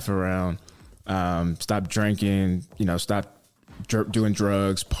my life around. Stopped drinking, stopped doing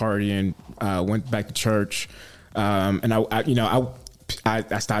drugs, partying, went back to church. And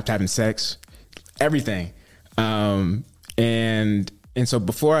I stopped having sex, everything. And so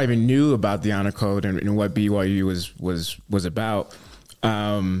before I even knew about the honor code and what BYU was about,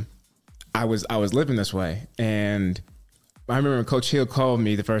 I was living this way. And I remember when Coach Hill called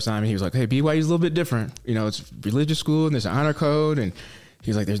me the first time, and he was like, "Hey, BYU's a little bit different. It's religious school and there's an honor code." And he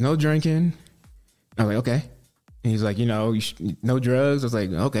was like, "There's no drinking." I was like, "Okay." And he's like, no drugs. I was like,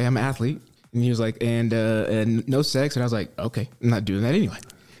 "Okay, I'm an athlete." And he was like, and no sex. And I was like, "Okay, I'm not doing that anyway."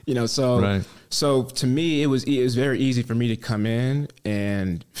 So to me, it was very easy for me to come in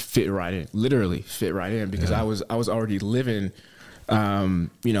and fit right in, literally fit right in, because I was already living, the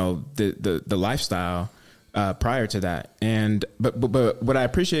lifestyle prior to that. And but what I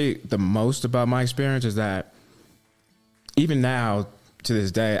appreciate the most about my experience is that even now to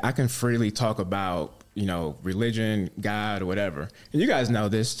this day, I can freely talk about religion, God, or whatever. And you guys know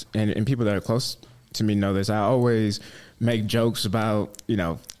this, and people that are close to me know this. I always make jokes about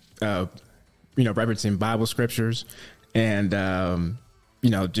referencing Bible scriptures and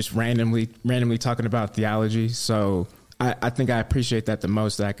just randomly talking about theology. So I think I appreciate that the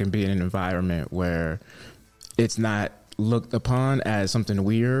most, that I can be in an environment where it's not looked upon as something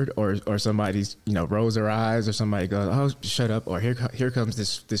weird or somebody's rolls their eyes, or somebody goes, "Oh, shut up," or here comes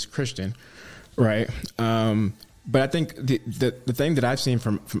this Christian, right? But I think the thing that I've seen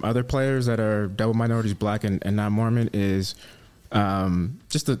from other players that are double minorities, Black and non-Mormon, is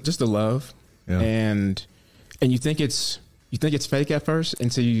just the love, and you think it's fake at first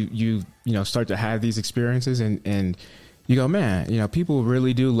until you start to have these experiences, and you go, man, people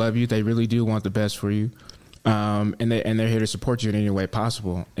really do love you. They really do want the best for you. And they're here to support you in any way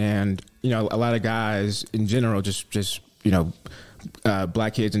possible. And, a lot of guys in general, just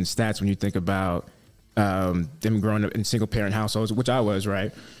Black kids and stats, when you think about them growing up in single parent households, which I was,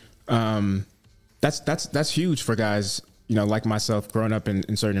 right? That's huge for guys, like myself, growing up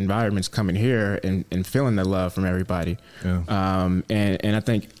in certain environments, coming here and feeling the love from everybody. Yeah. And I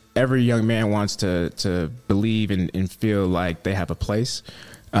think every young man wants to believe and feel like they have a place.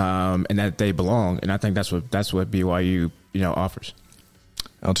 And that they belong, and I think that's what BYU offers.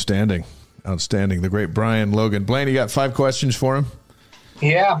 Outstanding. The great Brian Logan. Blaine, you got 5 questions for him?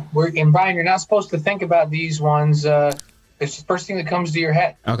 Yeah, and Brian, you're not supposed to think about these ones. It's the first thing that comes to your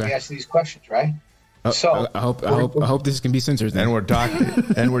head. Okay. You ask these questions, right? So I hope this can be censored. Then. And we're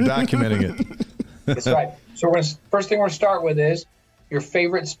documenting it. That's right. So first thing we're gonna start with is your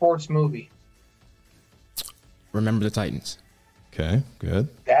favorite sports movie. Remember the Titans. Okay, good.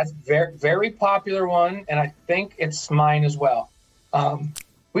 That's very, very popular one, and I think it's mine as well.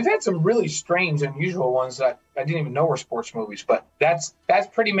 We've had some really strange, unusual ones that I didn't even know were sports movies, but that's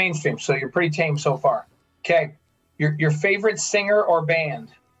pretty mainstream. So you're pretty tame so far. Okay, your favorite singer or band?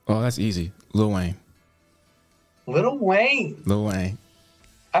 Oh, that's easy. Lil Wayne. Lil Wayne.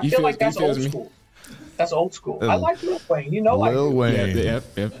 I feel like that's old school. That's old school. I like Lil Wayne. Lil Wayne.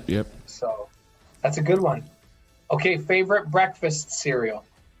 Yep. So that's a good one. Okay, favorite breakfast cereal?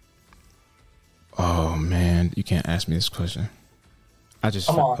 Oh, man, you can't ask me this question. that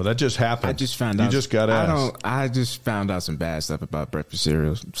just happened. I just found out. You just got asked. I just found out some bad stuff about breakfast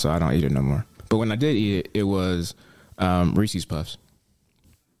cereals, so I don't eat it no more. But when I did eat it, it was Reese's Puffs.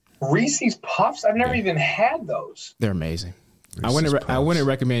 Reese's Puffs? I've never even had those. They're amazing. I wouldn't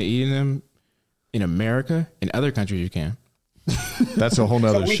recommend eating them in America. In other countries, you can. That's a whole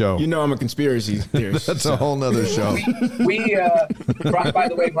nother show. I'm a conspiracy theorist. That's a whole nother show. We by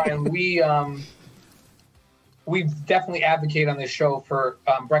the way, Brian, we definitely advocate on this show for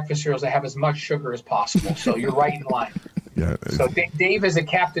breakfast cereals that have as much sugar as possible. So you're right in line. Yeah. So Dave is a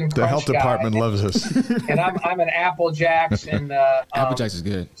Captain Crunch The health department loves us. And I'm an Apple Jacks and Apple Jacks is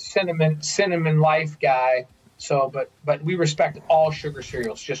good. Cinnamon Life guy. So, but we respect all sugar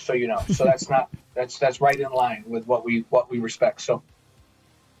cereals, just so you know. So that's right in line with what we respect. So,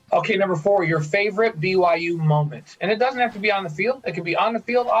 okay, number 4, your favorite BYU moment, and it doesn't have to be on the field. It could be on the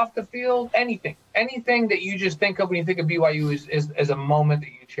field, off the field, anything that you just think of when you think of BYU is a moment that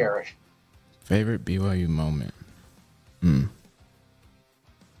you cherish. Favorite BYU moment.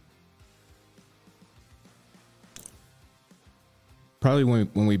 Probably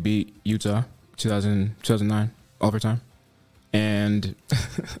when we beat Utah. 2009 overtime, and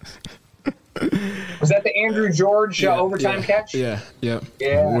was that the Andrew George overtime catch? Yeah.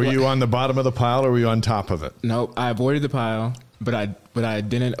 Were you on the bottom of the pile, or were you on top of it? Nope, I avoided the pile, but I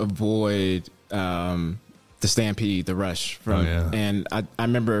didn't avoid the stampede, the rush from, and I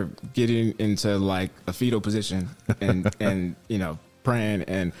remember getting into like a fetal position and praying,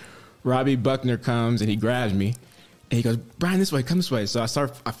 and Robbie Buckner comes and he grabs me and he goes, "Brian, this way, come this way." So I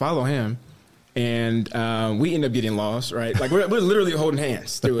follow him, and we end up getting lost, right? Like we're literally holding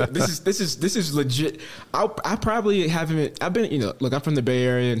hands through it. This is legit. I probably haven't. I've been, look, I'm from the Bay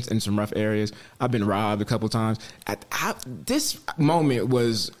Area and some rough areas. I've been robbed a couple times. This moment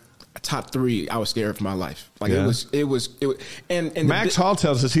was top 3. I was scared for my life. Like it was. And Max Hall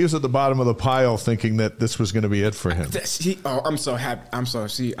tells us he was at the bottom of the pile thinking that this was going to be it for him. I'm so happy. I'm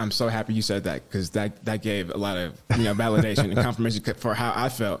so happy you said that, because that gave a lot of validation and confirmation for how I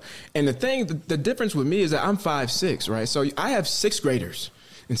felt. And the difference with me is that I'm 5'6", right? So I have 6th graders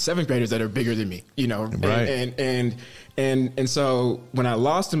and 7th graders that are bigger than me. Right. And so when I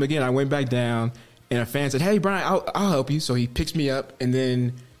lost him again, I went back down, and a fan said, "Hey, Brian, I'll help you." So he picks me up, and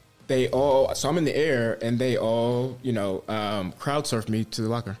then so I'm in the air, and they all, crowd surfed me to the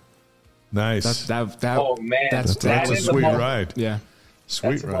locker. Nice. Oh man, that's a sweet ride. Yeah,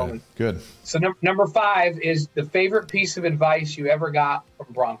 sweet ride. Good. So number 5 is the favorite piece of advice you ever got from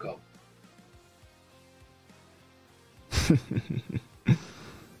Bronco.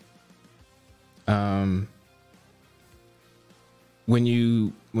 When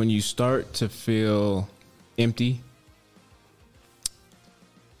you start to feel empty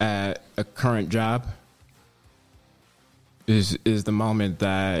at a current job is the moment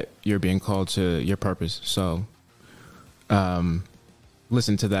that you're being called to your purpose. So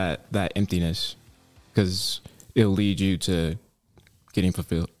listen to that emptiness, because it'll lead you to getting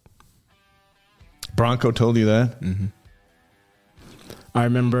fulfilled. Bronco told you that? Mm-hmm. I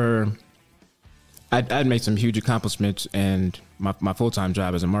remember I'd made some huge accomplishments in my full-time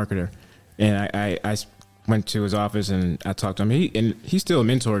job as a marketer, and I went to his office and I talked to him. He still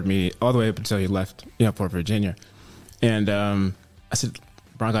mentored me all the way up until he left, for Virginia. And I said,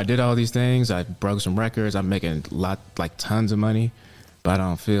 "Bronco, I did all these things. I broke some records. I'm making tons of money, but I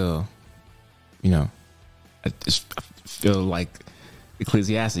don't feel, I just feel like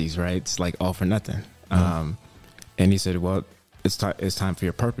Ecclesiastes, right? It's like all for nothing." And he said, "Well, it's time for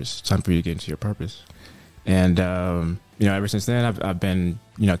your purpose. It's time for you to get into your purpose." And ever since then, I've been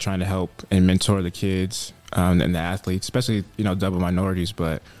trying to help and mentor the kids and the athletes, especially double minorities.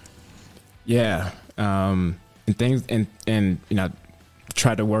 But and things and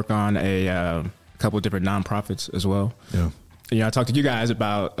try to work on a couple of different nonprofits as well. Yeah, I talked to you guys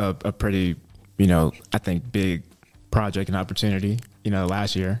about a pretty I think big project and opportunity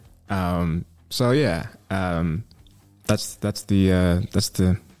last year. That's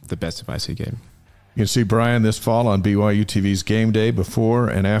the best advice he gave me. You can see Brian this fall on BYU TV's Game Day, before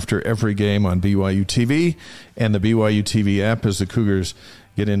and after every game on BYU TV and the BYU TV app as the Cougars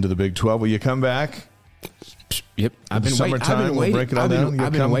get into the Big 12. Will you come back? Yep. I've been summertime. We'll break it all down.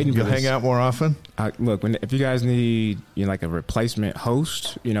 I've been waiting for this. You'll hang out more often? Look, if you guys need like a replacement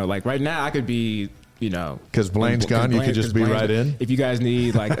host, like right now I could be, because Blaine's gone, you could just be right in. If you guys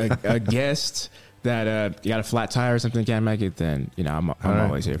need like a guest that you got a flat tire or something, can't make it, then I'm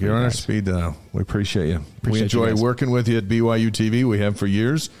always here for you. You're on our guys. speed dial. We appreciate you. We Appreciate enjoy you guys. working with you at BYU TV. We have for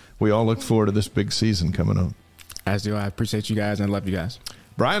years. We all look forward to this big season coming up. As do I. Appreciate you guys and love you guys.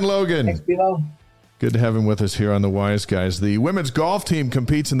 Brian Logan. Thanks, Bilo. Good to have him with us here on the Wise Guys. The women's golf team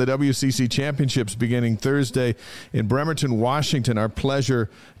competes in the WCC Championships beginning Thursday in Bremerton, Washington. Our pleasure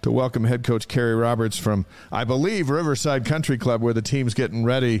to welcome head coach Carrie Roberts from, I believe, Riverside Country Club, where the team's getting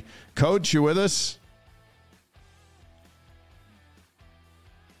ready. Coach, you with us?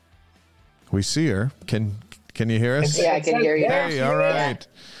 We see her. Can you hear us? Yeah, I can hear you. Hey, all right.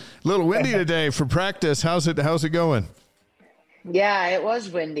 A little windy today for practice. How's it going? Yeah, it was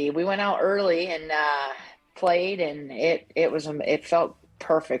windy. We went out early and played, and it felt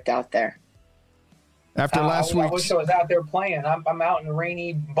perfect out there. After last week, I wish I was out there playing. I'm out in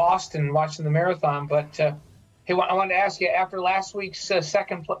rainy Boston watching the marathon. But hey, I wanted to ask you, after last week's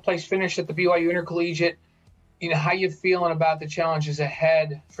second place finish at the BYU Intercollegiate, how you feeling about the challenges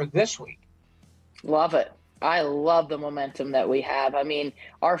ahead for this week? Love it. I love the momentum that we have. I mean,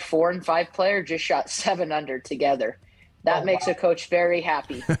 our 4 and 5 player just shot 7 under together. That makes a coach very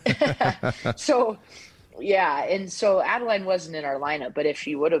happy. So, yeah. And so Adeline wasn't in our lineup, but if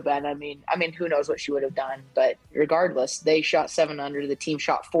she would have been, I mean, who knows what she would have done, but regardless, they shot 7 under, the team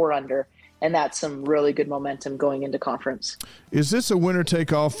shot 4 under, and that's some really good momentum going into conference. Is this a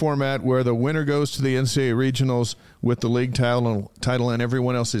winner-take-all format where the winner goes to the NCAA regionals with the league title and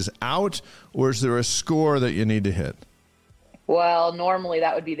everyone else is out, or is there a score that you need to hit? Well, normally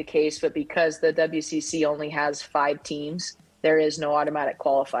that would be the case, but because the WCC only has 5 teams, there is no automatic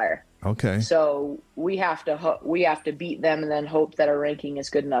qualifier. Okay. So we have to beat them and then hope that our ranking is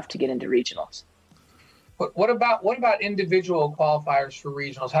good enough to get into regionals. What about individual qualifiers for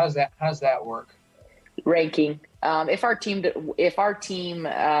regionals? How does that work? Ranking. If our team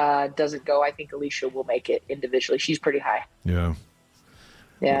doesn't go, I think Alicia will make it individually. She's pretty high.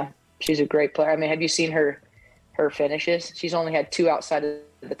 Yeah, she's a great player. I mean, have you seen her finishes? She's only had 2 outside of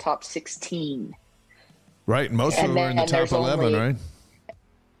the top 16. Right, most of them are in the top 11, right?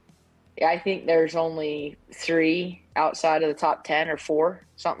 I think there's only 3 outside of the top 10 or 4,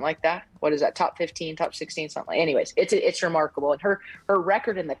 something like that. What is that? Top 15, top 16, something. Anyways, it's remarkable, and her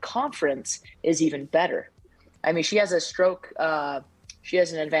record in the conference is even better. I mean, she has a stroke. She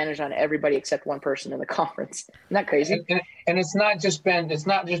has an advantage on everybody except one person in the conference. Isn't that crazy? And it's not just been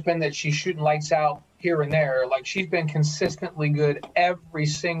that she's shooting lights out here and there. Like, she's been consistently good every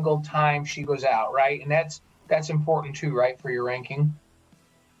single time she goes out, right? And that's important too, right, for your ranking.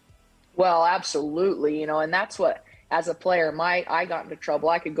 Well, absolutely, and that's what, as a player, I got into trouble.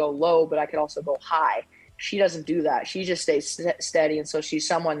 I could go low, but I could also go high. She doesn't do that. She just stays steady, and so she's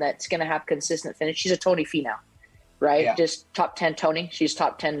someone that's going to have consistent finish. She's a Tony Finau, right? Yeah. Just top 10 Tony. She's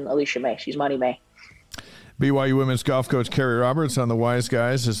top 10 Alicia May. She's Money May. BYU women's golf coach Carrie Roberts on the Wise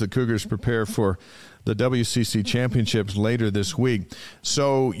Guys as the Cougars prepare for the WCC championships later this week.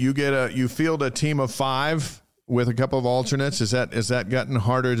 So you field a team of 5 with a couple of alternates. Is that gotten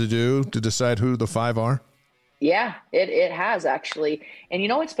harder to do, to decide who the 5 are? Yeah, it has actually. And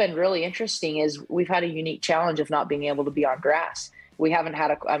what's been really interesting is we've had a unique challenge of not being able to be on grass. We haven't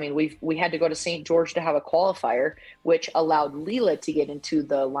had we had to go to St. George to have a qualifier, which allowed Leela to get into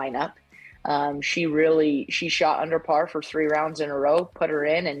the lineup. She shot under par for 3 rounds in a row, put her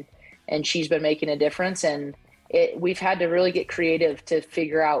in, and she's been making a difference. And we've had to really get creative to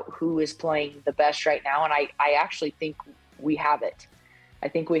figure out who is playing the best right now. And I actually think we have it. I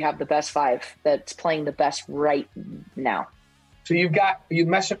think we have the best 5 that's playing the best right now. So you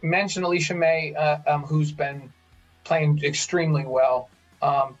mentioned Alicia May, who's been playing extremely well.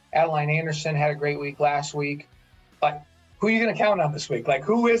 Adeline Anderson had a great week last week. Like, who are you going to count on this week? Like,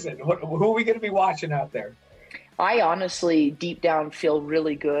 who is it? Who are we going to be watching out there? I honestly, deep down, feel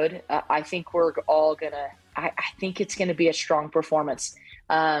really good. I think we're all going to – I think it's going to be a strong performance.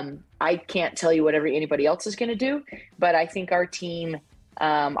 I can't tell you what anybody else is going to do, but I think our team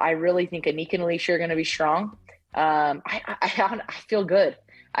I really think Anika and Alicia are going to be strong. I feel good.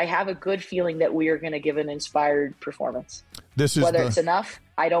 I have a good feeling that we are going to give an inspired performance. Whether it's enough,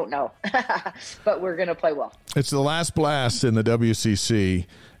 I don't know, but we're going to play well. It's the last blast in the WCC.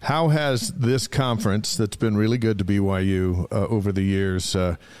 How has this conference that's been really good to BYU over the years,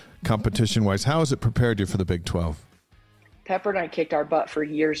 competition-wise, how has it prepared you for the Big 12? Pepperdine kicked our butt for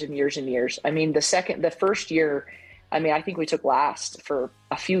years and years and years. I mean, the first year, I think we took last for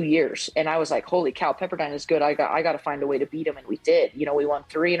a few years, and I was like, holy cow, Pepperdine is good. I got to find a way to beat them, and we did. We won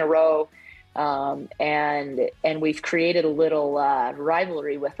 3 in a row, and we've created a little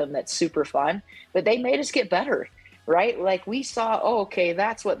rivalry with them that's super fun. But they made us get better, right? Like, we saw, okay,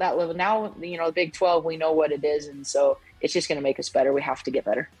 that's what that level. Now, the Big 12, we know what it is, and so it's just going to make us better. We have to get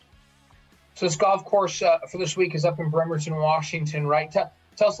better. So this golf course for this week is up in Bremerton, Washington, right? Tell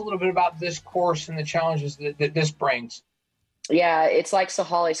us a little bit about this course and the challenges that this brings. Yeah, it's like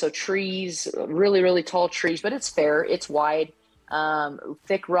Sahale. So trees, really, really tall trees, but it's fair. It's wide,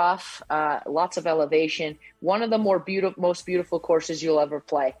 thick rough, lots of elevation. One of the most beautiful courses you'll ever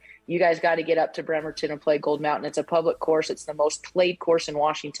play. You guys got to get up to Bremerton and play Gold Mountain. It's a public course. It's the most played course in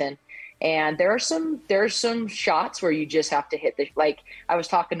Washington. And there's some shots where you just have to hit I was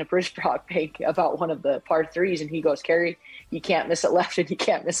talking to Bruce Brockbank about one of the par 3s, and he goes, Carrie, you can't miss it left and you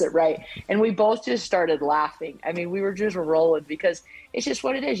can't miss it right. And we both just started laughing. We were just rolling because it's just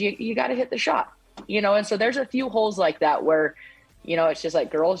what it is. You got to hit the shot, and so there's a few holes like that where, it's just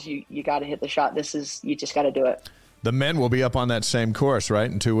like, girls, you got to hit the shot. You just got to do it. The men will be up on that same course, right,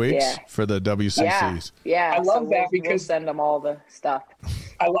 in 2 weeks for the WCCs. Yeah. I love that because we'll send them all the stuff.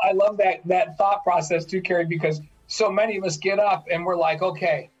 I love that thought process too, Carrie, because so many of us get up and we're like,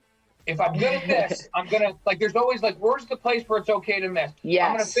 okay, if I'm going to miss, I'm going to, there's always where's the place where it's okay to miss? Yes.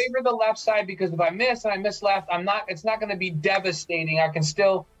 I'm going to favor the left side because if I miss and I miss left, it's not going to be devastating. I can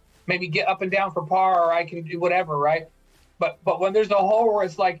still maybe get up and down for par, or I can do whatever, right? But when there's a hole where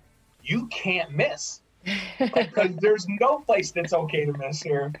it's like, you can't miss. Because there's no place that's okay to miss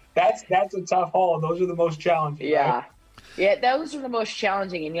here. That's a tough hole. Those are the most challenging. Yeah. Right? Yeah, those are the most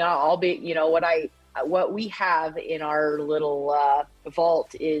challenging. And I'll be, what what we have in our little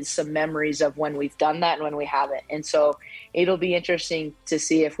vault is some memories of when we've done that and when we haven't. And so it'll be interesting to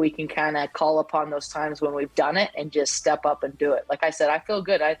see if we can kind of call upon those times when we've done it and just step up and do it. Like I said, I feel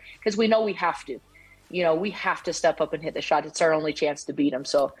good because we know we have to. We have to step up and hit the shot. It's our only chance to beat them.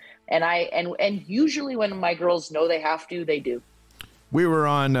 So, and usually when my girls know they have to, they do. We were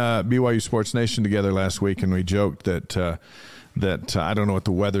on BYU Sports Nation together last week, and we joked that I don't know what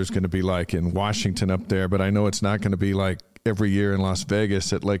the weather's going to be like in Washington up there, but I know it's not going to be like every year in Las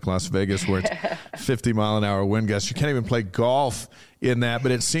Vegas at Lake Las Vegas where it's 50-mile-an-hour wind gusts. You can't even play golf in that,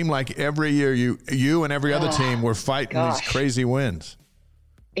 but it seemed like every year you and every other team were fighting these crazy winds.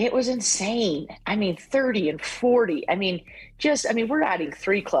 It was insane. 30 and 40. We're adding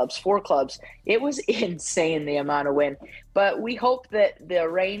 3 clubs, 4 clubs. It was insane, the amount of wind. But we hope that the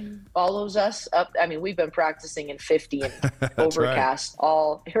rain follows us up. We've been practicing in 50 and overcast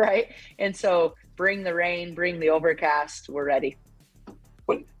all, right? And so bring the rain, bring the overcast. We're ready.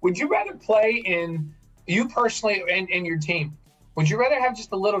 Would you rather play in, you personally and your team, would you rather have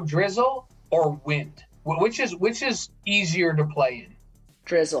just a little drizzle or wind? Which is easier to play in?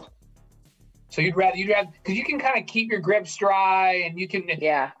 Drizzle. So you'd rather because you can kind of keep your grips dry and you can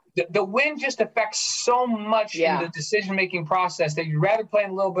the wind just affects so much in the decision-making process that you'd rather play in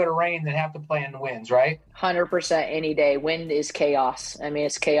a little bit of rain than have to play in the winds, right? 100% any day. Wind is chaos.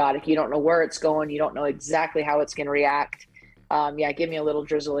 It's chaotic. You don't know where it's going. You don't know exactly how it's going to react. Give me a little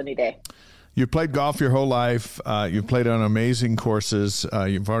drizzle any day. You've played golf your whole life. You've played on amazing courses.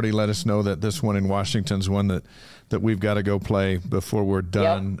 You've already let us know that this one in Washington's one that we've got to go play before we're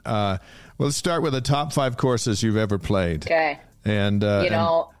done. Yep. Let's start with the top 5 courses you've ever played. Okay. And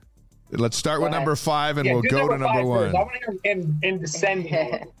let's start with number 5, and we'll go to number 1. I want to hear in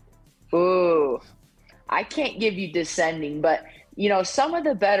descending. Ooh, I can't give you descending, but some of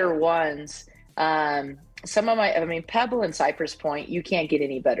the better ones. Some of Pebble and Cypress Point, you can't get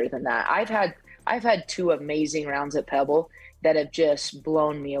any better than that. I've had 2 amazing rounds at Pebble that have just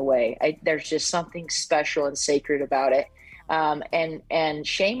blown me away. There's just something special and sacred about it. And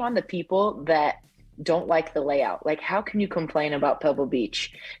shame on the people that don't like the layout. Like, how can you complain about Pebble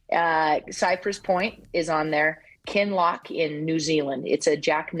Beach? Cypress Point is on there. Kinloch in New Zealand. It's a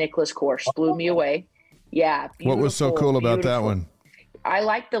Jack Nicklaus course. Blew me away. Yeah. What was so cool about that one? I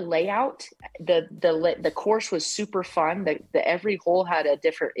like the layout. The course was super fun. The every hole had a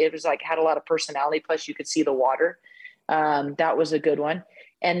different. It was like had a lot of personality. Plus, you could see the water. That was a good one.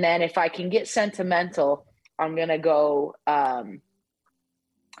 And then if I can get sentimental, I'm gonna go.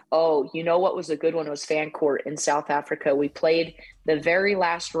 What was a good one? It was Fancourt in South Africa. We played the very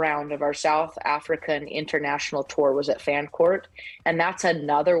last round of our South African international tour was at Fancourt, and that's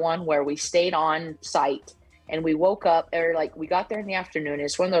another one where we stayed on site. And we woke up, we got there in the afternoon.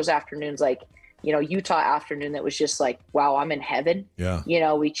 It's one of those afternoons, Utah afternoon that was just like, wow, I'm in heaven. Yeah.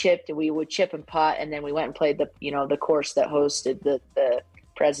 We would chip and putt, and then we went and played the course that hosted the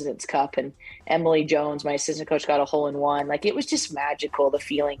President's Cup. And Emily Jones, my assistant coach, got a hole-in-one. Like, it was just magical, the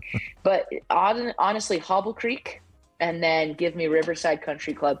feeling. But honestly, Hobble Creek, and then give me Riverside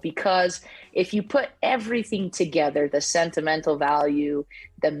Country Club, because if you put everything together, the sentimental value,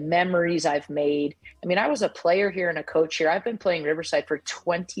 the memories I've made. I was a player here and a coach here. I've been playing Riverside for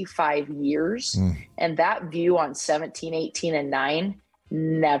 25 years, and that view on 17, 18, and 9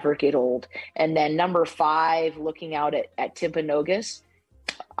 never get old. And then number 5, looking out at Timpanogos,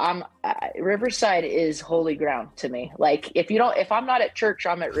 Riverside is holy ground to me. Like, if I'm not at church,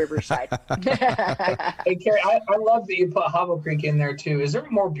 I'm at Riverside. Hey, Carrie, I love that you put Hobble Creek in there too. Is there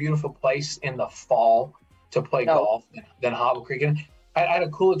a more beautiful place in the fall to play golf than Hobble Creek? And I had a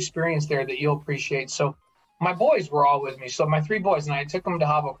cool experience there that you'll appreciate. So my boys were all with me. So my 3 boys and I took them to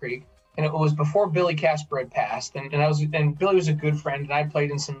Hobble Creek, and it was before Billy Casper had passed. And Billy was a good friend, and I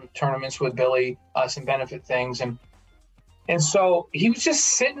played in some tournaments with Billy, some benefit things. And so he was just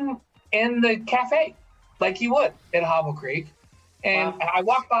sitting in the cafe like he would at Hobble Creek. And I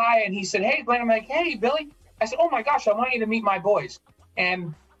walked by and he said, "Hey, Blaine." I'm like, "Hey, Billy." I said, "Oh my gosh, I want you to meet my boys."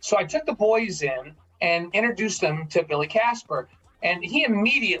 And so I took the boys in and introduced them to Billy Casper. And he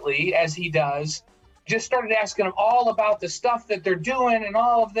immediately, as he does, just started asking them all about the stuff that they're doing and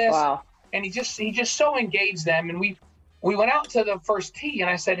all of this. Wow. And he just so engaged them. And we went out to the first tee, and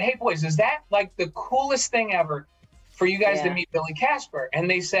I said, "Hey, boys, is that like the coolest thing ever for you guys to meet Billy Casper?" And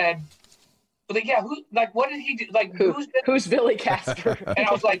they said, "Yeah, what did he do? Like, who's Billy Casper?" And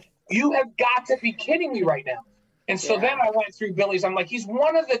I was like, "You have got to be kidding me right now." And so then I went through Billy's. I'm like, he's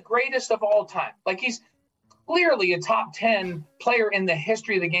one of the greatest of all time. Like, he's clearly a top 10 player in the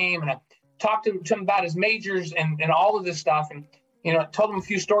history of the game. And I talked to him about his majors and all of this stuff. And told them a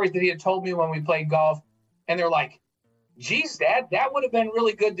few stories that he had told me when we played golf. And they're like, geez, Dad, that would have been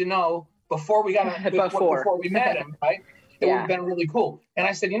really good to know before we before we met him, right? It would have been really cool. And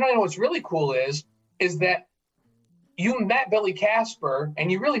I said, what's really cool is that you met Billy Casper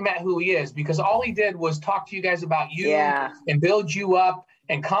and you really met who he is, because all he did was talk to you guys about you and build you up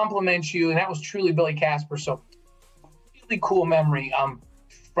and compliment you. And that was truly Billy Casper. So really cool memory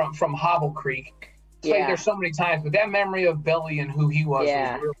from Hobble Creek. Played there so many times, but that memory of Billy and who he was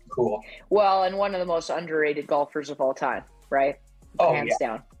really cool. Well, and one of the most underrated golfers of all time, right? Hands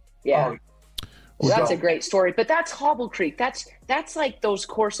down. Yeah. Well, that's a great story. But that's Hobble Creek. That's like those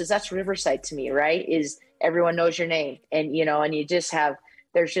courses. That's Riverside to me, right? Is everyone knows your name. And, and you just have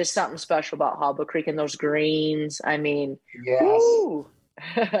 – there's just something special about Hobble Creek and those greens. I mean, woo.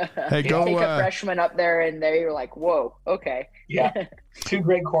 Hey, go take a freshman up there and you're like, whoa, okay. Yeah, 2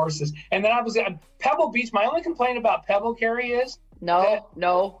 great courses. And then obviously Pebble Beach. My only complaint about Pebble, Carrie, is no.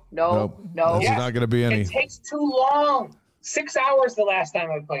 There's not going to be any. It takes too long. 6 hours the last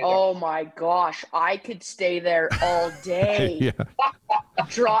time I played there. Oh my gosh, I could stay there all day.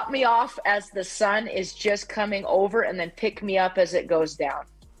 Drop me off as the sun is just coming over, and then pick me up as it goes down.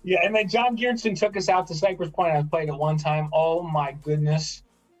 Yeah, and then John Gearson took us out to Cypress Point. I played it one time. Oh my goodness,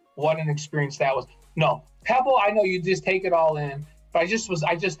 what an experience that was. No, Pebble, I know you just take it all in, but I just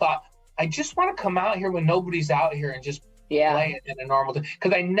thought, I just want to come out here when nobody's out here and just play it in a normal day.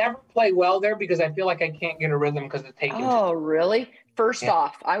 Because I never play well there because I feel like I can't get a rhythm because it's taking. Oh, really? First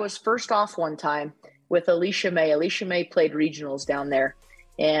off, I was first off one time with Alicia May. Alicia May played regionals down there,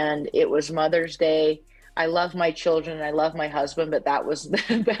 and it was Mother's Day. I love my children. I love my husband, but that was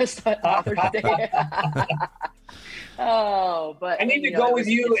the best Mother's Day. But I need to go with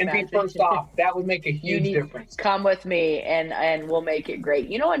you and be first off. That would make a huge difference. Come with me, and we'll make it great.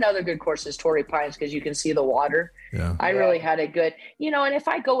 Another good course is Torrey Pines because you can see the water. Yeah. I really had a good, and if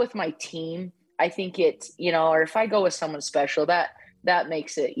I go with my team, I think it's, or if I go with someone special, that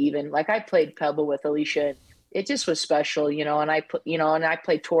makes it even. Like I played Pebble with Alicia. It just was special, and I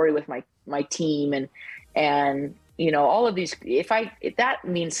played Torrey with my team and all of these, that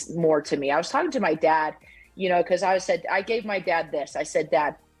means more to me. I was talking to my dad, because I gave my dad this. I said,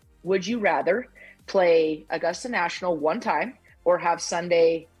 Dad, would you rather play Augusta National one time or have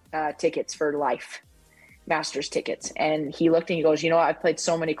Sunday tickets for life, Masters tickets? And he looked and he goes, I've played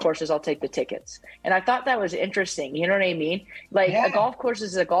so many courses, I'll take the tickets. And I thought that was interesting. You know what I mean? Like a golf course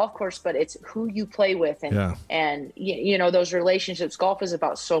is a golf course, but it's who you play with and those relationships. Golf is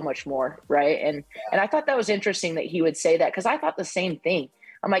about so much more, right? And I thought that was interesting that he would say that, because I thought the same thing.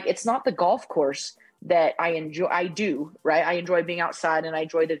 I'm like, it's not the golf course that I enjoy. I do, right? I enjoy being outside and I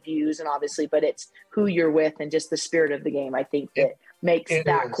enjoy the views, and obviously, but it's who you're with and just the spirit of the game. I think that makes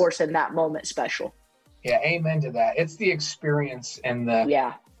that course and that moment special. Yeah, amen to that. It's the experience and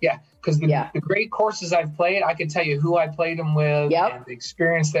the because the great courses I've played, I can tell you who I played them with and the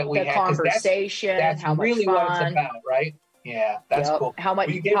experience that we had. The conversation, that's how really much fun. what it's about, right? Yeah, that's cool. How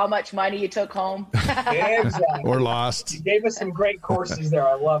much money you took home? Exactly. Or lost. You gave us some great courses there.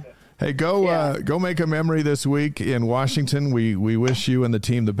 I love it. Hey, go make a memory this week in Washington. We wish you and the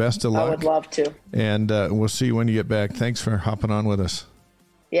team the best of luck. I would love to. And we'll see you when you get back. Thanks for hopping on with us.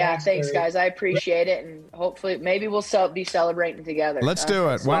 Yeah, thanks guys. I appreciate it, and hopefully, maybe we'll be celebrating together. Let's do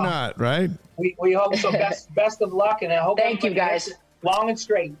it. Why not? Right? We hope so. Best of luck, and I hope. Thank you, guys. Long and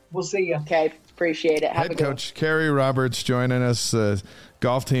straight. We'll see you. Okay, appreciate it. Head coach Carrie Roberts joining us.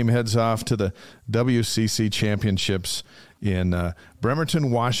 Golf team heads off to the WCC Championships in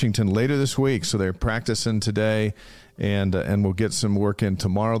Bremerton, Washington later this week. So they're practicing today, and we'll get some work in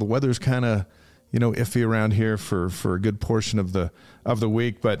tomorrow. The weather's kind of iffy around here for a good portion of the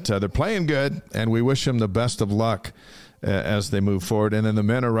week, but they're playing good, and we wish them the best of luck as they move forward. And then the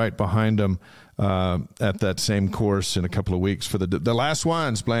men are right behind them at that same course in a couple of weeks for the last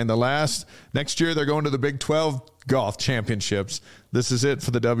ones, Blaine. Next year they're going to the Big 12 Golf Championships. This is it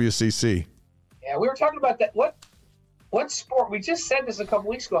for the WCC. Yeah, we were talking about that. What sport? We just said this a couple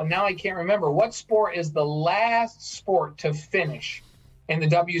weeks ago, and now I can't remember. What sport is the last sport to finish in the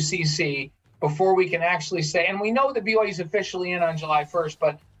WCC before we can actually say? And we know that BYU is officially in on July 1st,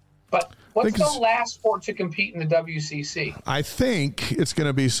 but what's the last sport to compete in the WCC? I think it's going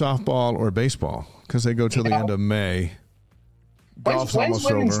to be softball or baseball because they go till the end of May. Golf's when's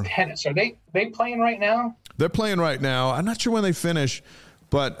almost women's over. Tennis? Are they playing right now? They're playing right now. I'm not sure when they finish,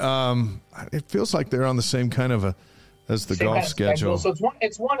 but it feels like they're on the same kind of as the golf schedule. So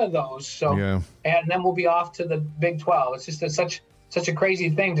it's one of those. So and then we'll be off to the Big 12. It's just such a crazy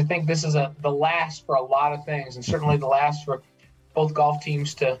thing to think this is the last for a lot of things, and certainly the last for both golf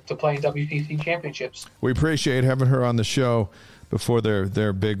teams to play in WCC championships. We appreciate having her on the show. before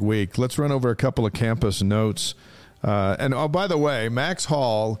their big week. Let's run over a couple of campus notes. And by the way, Max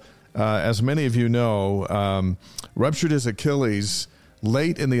Hall, as many of you know, ruptured his Achilles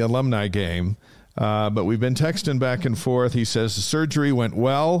late in the alumni game. But we've been texting back and forth. He says the surgery went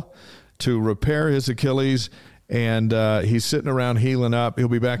well to repair his Achilles, and he's sitting around healing up. He'll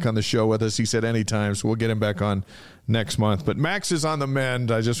be back on the show with us, he said, anytime, so we'll get him back on next month. But Max is on the mend.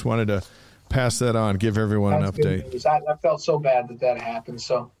 I just wanted to pass that on, give everyone an update. I felt so bad that happened.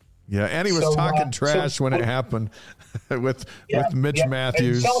 So yeah, and he was talking trash when it happened with Mitch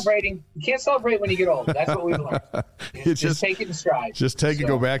Matthews. And celebrating. You can't celebrate when you get old. That's what we learned. Just take it in stride. Just take it,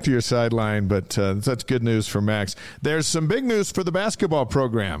 go back to your sideline. But that's good news for Max. There's some big news for the basketball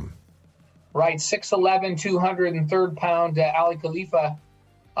program. Right, 6'11", 203-pound Ali Khalifa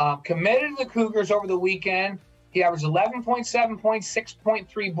committed to the Cougars over the weekend. He averaged 11.7 points,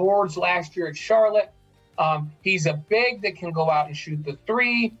 6.3 boards last year at Charlotte. He's a big that can go out and shoot the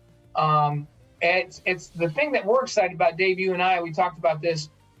three. It's the thing that we're excited about, Dave, you and I, we talked about this.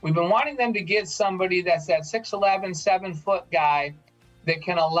 We've been wanting them to get somebody that's that 6'11", 7-foot guy that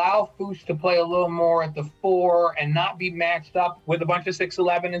can allow Foose to play a little more at the 4 and not be matched up with a bunch of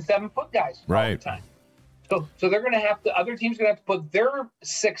 6'11" and 7-foot guys all the time. So they're going to have to, other teams are going to have to put their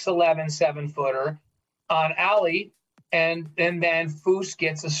 6'11", 7-footer on Ali, and then Foose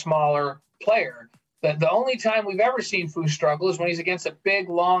gets a smaller player. The only time we've ever seen Foose struggle is when he's against a big,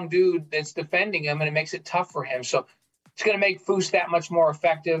 long dude that's defending him, and it makes it tough for him. So it's going to make Foose that much more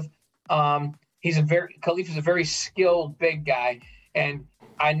effective. Khalifa's a very skilled big guy, and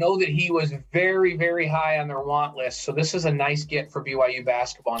I know that he was very, very high on their want list. So this is a nice get for BYU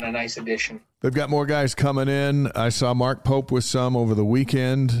basketball and a nice addition. They've got more guys coming in. I saw Mark Pope with some over the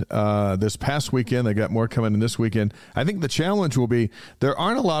weekend. This past weekend, they got more coming in this weekend. I think the challenge will be there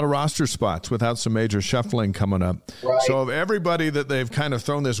aren't a lot of roster spots without some major shuffling coming up. Right. So of everybody that they've kind of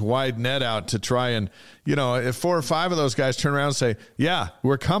thrown this wide net out to try and, if 4 or 5 of those guys turn around and say, yeah,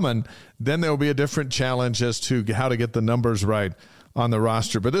 we're coming, then there'll be a different challenge as to how to get the numbers right on the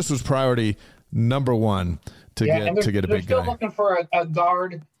roster. But this was priority number one to get a big guy. They're still looking for a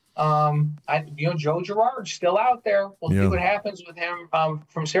guard. Joe Girard's still out there. We'll see what happens with him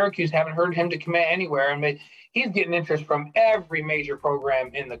from Syracuse. Haven't heard him to commit anywhere. And he's getting interest from every major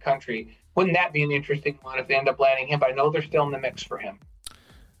program in the country. Wouldn't that be an interesting one if they end up landing him? But I know they're still in the mix for him.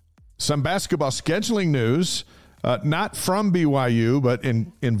 Some basketball scheduling news, not from BYU, but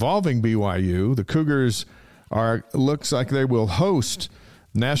involving BYU. The Cougars looks like they will host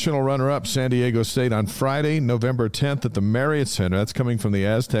national runner-up San Diego State on Friday, November 10th at the Marriott Center. That's coming from the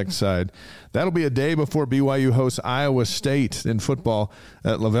Aztec side. That'll be a day before BYU hosts Iowa State in football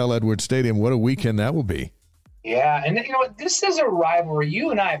at LaVell Edwards Stadium. What a weekend that will be. Yeah, and this is a rivalry.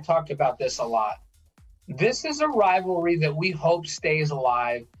 You and I have talked about this a lot. This is a rivalry that we hope stays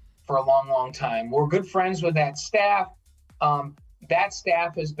alive for a long, long time. We're good friends with that staff. That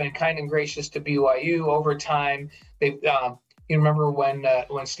staff has been kind and gracious to BYU over time. They've you remember when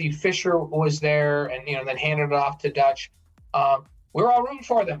Steve Fisher was there and then handed it off to Dutch. We're all rooting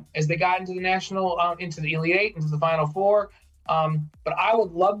for them as they got into the national, into the Elite Eight, into the Final Four. But I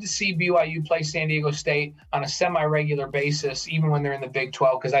would love to see BYU play San Diego State on a semi-regular basis, even when they're in the Big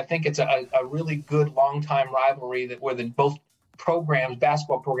 12, because I think it's a really good long-time rivalry where both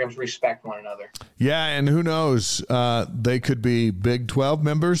basketball programs respect one another. Yeah, and who knows? They could be Big 12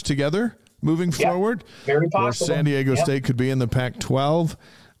 members together moving forward. Very possible. Or San Diego State could be in the Pac-12.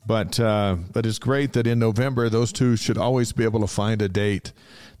 But it's great that in November, those two should always be able to find a date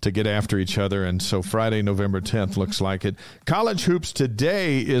to get after each other. And so Friday, November 10th looks like it. College Hoops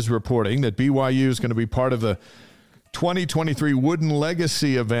Today is reporting that BYU is going to be part of the 2023 Wooden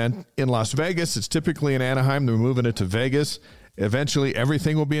Legacy event in Las Vegas. It's typically in Anaheim. They're moving it to Vegas. Eventually,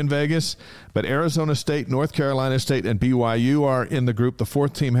 everything will be in Vegas. But Arizona State, North Carolina State, and BYU are in the group. The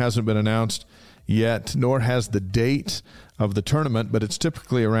fourth team hasn't been announced yet, nor has the date of the tournament, but it's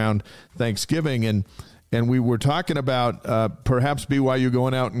typically around Thanksgiving. And we were talking about perhaps BYU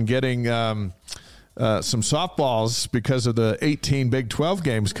going out and getting some softballs because of the 18 Big 12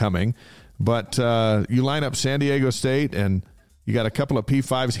 games coming. But you line up San Diego State and you got a couple of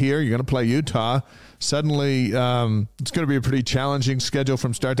P5s here. You're going to play Utah. Suddenly, it's going to be a pretty challenging schedule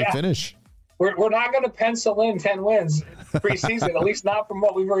from start to finish. We're not going to pencil in 10 wins preseason, at least not from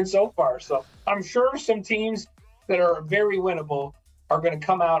what we've heard so far. So I'm sure some teams that are very winnable are going to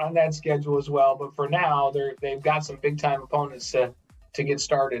come out on that schedule as well. But for now, they've got some big-time opponents to get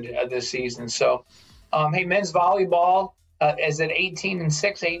started this season. So, hey, men's volleyball is at 18-6,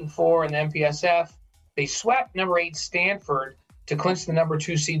 8-4 in the MPSF. They swept number 8 Stanford to clinch the number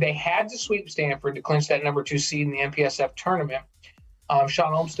 2 seed. They had to sweep Stanford to clinch that number 2 seed in the MPSF tournament.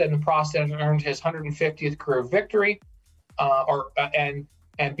 Sean Olmstead in the process earned his 150th career victory, and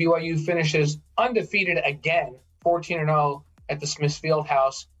BYU finishes undefeated again, 14-0 at the Smiths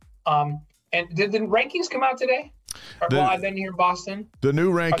Fieldhouse. And did the rankings come out today? Well, I've been here in Boston. The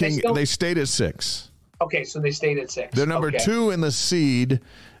new ranking, they stayed at 6. Okay, so they stayed at 6. They're number 2 in the seed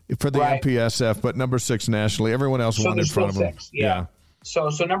for the MPSF, but number 6 nationally. Everyone else won in front of them. 6, yeah. So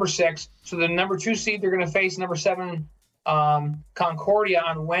number 6. So the number 2 seed, they're going to face number 7 Concordia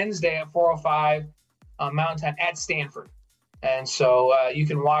on Wednesday at 4:05 Mountain Time at Stanford. And so you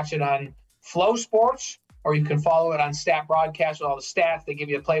can watch it on Flow Sports, or you can follow it on Stat Broadcast with all the stats. They give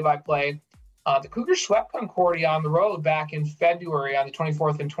you a play-by-play. The Cougars swept Concordia on the road back in February on the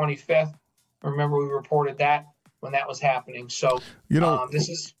 24th and 25th. Remember, we reported that when that was happening. So, this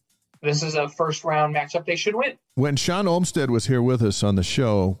is a first-round matchup they should win. When Sean Olmstead was here with us on the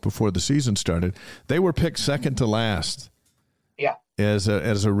show before the season started, they were picked second to last. Yeah. As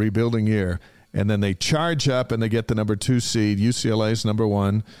a rebuilding year. And then they charge up and they get the number 2 seed. UCLA's number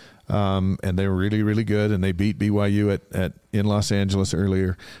 1. And they were really, really good, and they beat BYU in Los Angeles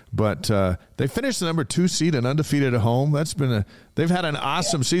earlier. But they finished the number 2 seed and undefeated at home. They've had an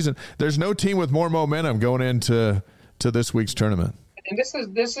awesome season. There's no team with more momentum going into this week's tournament. And this is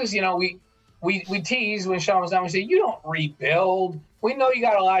we tease when Sean was on. We say, you don't rebuild. We know you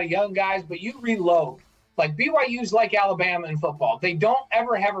got a lot of young guys, but you reload. Like BYU's like Alabama in football. They don't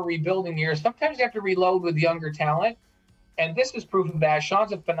ever have a rebuilding year. Sometimes you have to reload with younger talent. And this is proof of that.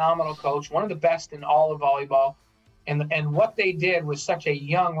 Sean's a phenomenal coach, one of the best in all of volleyball. And what they did with such a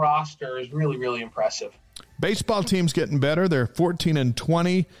young roster is really, really impressive. Baseball team's getting better. They're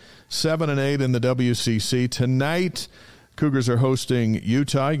 14-20, 7-8 in the WCC. Tonight, Cougars are hosting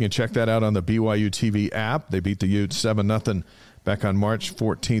Utah. You can check that out on the BYU TV app. They beat the Utes 7-0 back on March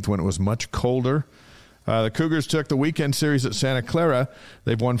 14th when it was much colder. The Cougars took the weekend series at Santa Clara.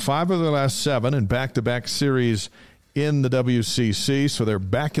 They've won 5 of their last 7 in back-to-back series in the WCC, so they're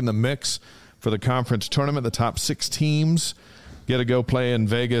back in the mix for the conference tournament. The top 6 teams get to go play in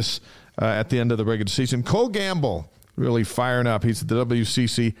Vegas at the end of the regular season. Cole Gamble really firing up. He's the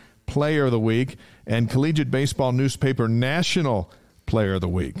WCC Player of the Week and Collegiate Baseball Newspaper National Player of the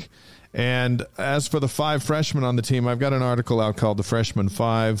Week. And as for the 5 freshmen on the team, I've got an article out called The Freshman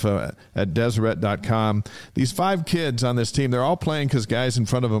 5 at Deseret.com. These 5 kids on this team, they're all playing because guys in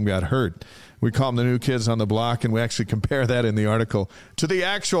front of them got hurt. We call them the new kids on the block, and we actually compare that in the article to the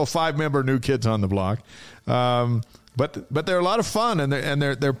actual 5-member new kids on the block. But they're a lot of fun, and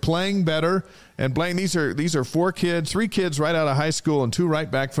they're playing better. And Blaine, these are 4 kids, 3 kids right out of high school, and 2 right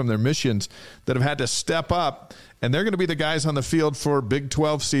back from their missions that have had to step up, and they're going to be the guys on the field for Big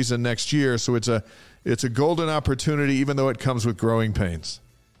 12 season next year. So it's a golden opportunity, even though it comes with growing pains.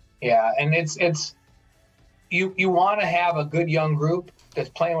 Yeah, and it's you want to have a good young group that's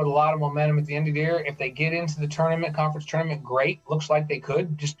playing with a lot of momentum at the end of the year. If they get into the conference tournament, great. Looks like they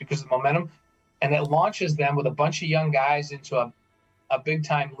could just because of the momentum. And it launches them with a bunch of young guys into a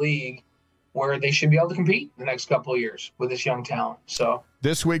big-time league where they should be able to compete the next couple of years with this young talent. So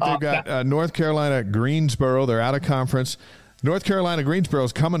this week they've got North Carolina Greensboro. They're out of conference. North Carolina Greensboro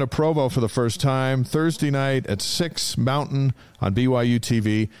is coming to Provo for the first time Thursday night at 6 Mountain on BYU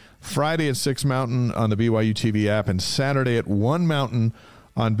TV, Friday at 6 Mountain on the BYU TV app, and Saturday at 1 Mountain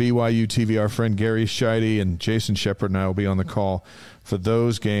on BYU TV. Our friend Gary Scheide and Jason Shepard and I will be on the call for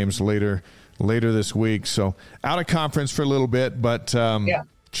those games later this week. So out of conference for a little bit, but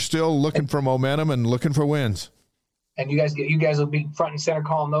still looking for momentum and looking for wins. And you guys will be front and center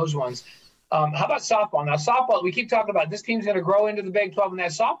calling those ones. How about softball? Now, softball, we keep talking about this team's going to grow into the Big 12, and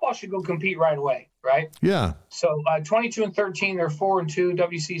that softball should go compete right away, right? Yeah. So 22-13, they're 4-2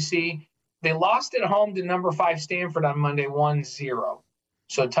 WCC. They lost at home to number 5 Stanford on Monday, 1-0.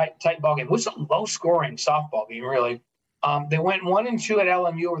 So tight ball game. It was a low-scoring softball game, really. They went 1-2 at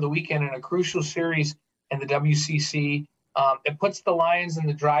LMU over the weekend in a crucial series in the WCC. It puts the Lions in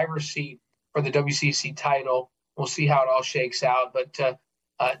the driver's seat for the WCC title. We'll see how it all shakes out. But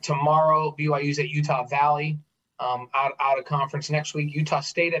tomorrow, BYU's at Utah Valley out of conference. Next week, Utah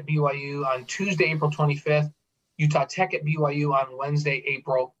State at BYU on Tuesday, April 25th. Utah Tech at BYU on Wednesday,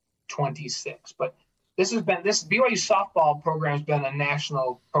 April 26th. But this BYU softball program has been a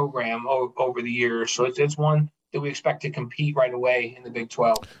national program over the years. So it's one that we expect to compete right away in the Big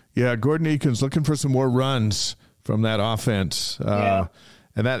 12. Yeah, Gordon Eakins looking for some more runs from that offense. And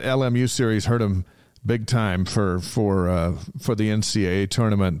that LMU series hurt him big time for the NCAA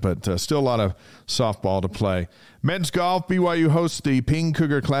tournament, but still a lot of softball to play. Men's golf, BYU hosts the Ping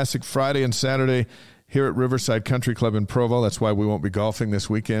Cougar Classic Friday and Saturday here at Riverside Country Club in Provo. That's why we won't be golfing this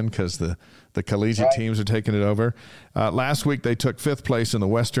weekend, because the collegiate teams are taking it over. Last week, they took 5th place in the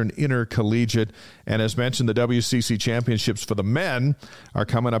Western Intercollegiate. And as mentioned, the WCC Championships for the men are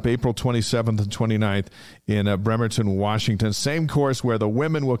coming up April 27th and 29th in Bremerton, Washington. Same course where the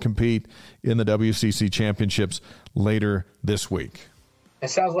women will compete in the WCC Championships later this week. It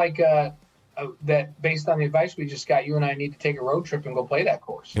sounds like that based on the advice we just got, you and I need to take a road trip and go play that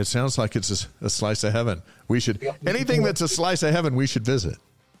course. It sounds like it's a slice of heaven. We should anything that's a slice of heaven, we should visit.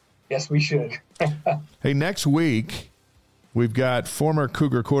 Yes, we should. Hey, next week, we've got former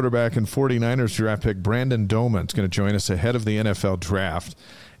Cougar quarterback and 49ers draft pick Brandon Doman's going to join us ahead of the NFL draft.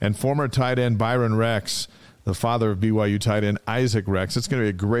 And former tight end Byron Rex, the father of BYU tight end Isaac Rex. It's going to be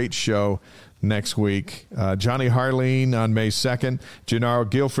a great show next week. Johnny Harleen on May 2nd. Gennaro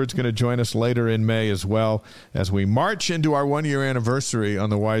Guilford's going to join us later in May as well, as we march into our 1-year anniversary on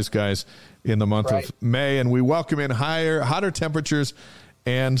the Wise Guys in the month of May. And we welcome in hotter temperatures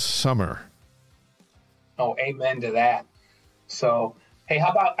and summer. Oh, amen to that. So, hey,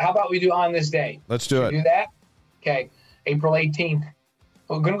 how about we do On This Day? Let's do it. Do that? Okay, April 18th.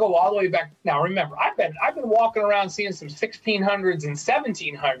 We're going to go all the way back. Now, remember, I've been walking around seeing some 1600s and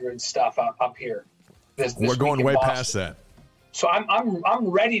 1700s stuff up here. This we're going way Boston. past that. So I'm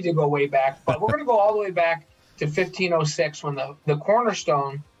ready to go way back, but we're going to go all the way back to 1506 when the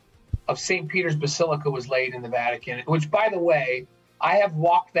cornerstone of St. Peter's Basilica was laid in the Vatican, which, by the way, I have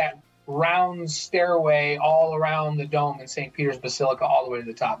walked that round stairway all around the dome in St. Peter's Basilica all the way to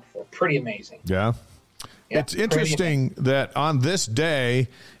the top before. Pretty amazing. Yeah. It's interesting that on this day,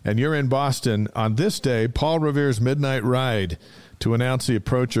 and you're in Boston, on this day, Paul Revere's midnight ride to announce the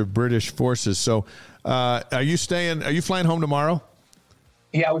approach of British forces. So are you flying home tomorrow?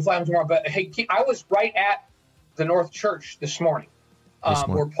 Yeah, we fly home tomorrow. But hey, I was right at the North Church this morning.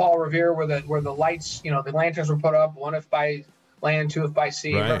 Where Paul Revere, where the lights, the lanterns were put up, one if by land, two if by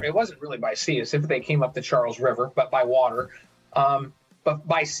sea. Right. It wasn't really by sea, as if they came up the Charles River, but by water. But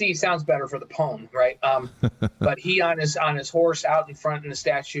by sea sounds better for the poem, right? But he on his horse out in front in the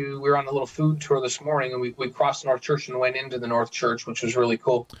statue. We were on a little food tour this morning, and we crossed the North Church and went into the North Church, which was really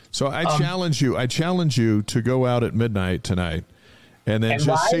cool. So I challenge you to go out at midnight tonight, and then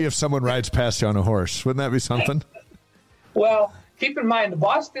just see if someone rides past you on a horse. Wouldn't that be something? Well, keep in mind the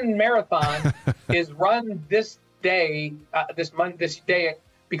Boston Marathon is run this day, this day,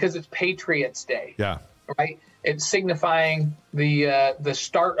 because it's Patriots Day. Yeah. Right. It's signifying the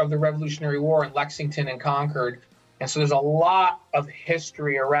start of the Revolutionary War in Lexington and Concord. And so there's a lot of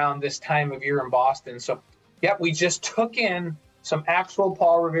history around this time of year in Boston. So, we just took in some actual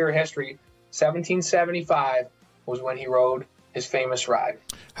Paul Revere history. 1775 was when he rode his famous ride.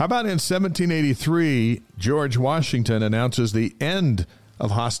 How about in 1783, George Washington announces the end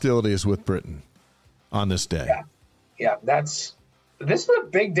of hostilities with Britain on this day? Yeah, this is a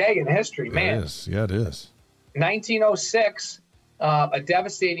big day in history, man. It is. Yeah, it is. 1906, a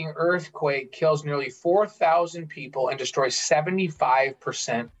devastating earthquake kills nearly 4,000 people and destroys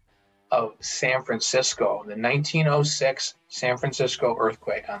 75% of San Francisco. The 1906 San Francisco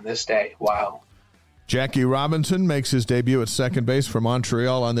earthquake on this day. Wow. Jackie Robinson makes his debut at second base for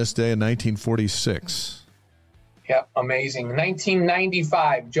Montreal on this day in 1946. Yep, amazing.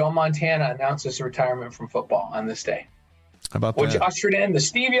 1995, Joe Montana announces his retirement from football on this day. How about Which that? ushered in the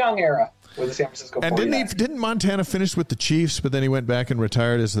Steve Young era with the San Francisco 49ers. And didn't Montana finish with the Chiefs, but then he went back and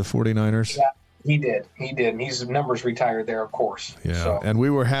retired as the 49ers? Yeah, he did. His numbers retired there, of course. Yeah, so. And we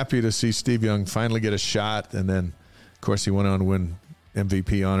were happy to see Steve Young finally get a shot, and then, of course, he went on to win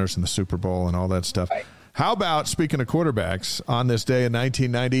MVP honors in the Super Bowl and all that stuff. Right. How about, speaking of quarterbacks, on this day in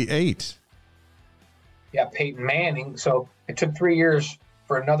 1998? Yeah, Peyton Manning. So it took 3 years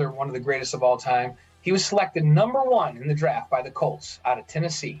for another one of the greatest of all time. He was selected number 1 in the draft by the Colts out of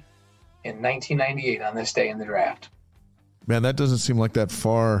Tennessee in 1998 on this day in the draft. Man, that doesn't seem like that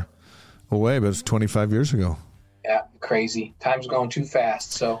far away, but it's 25 years ago. Yeah, crazy. Time's going too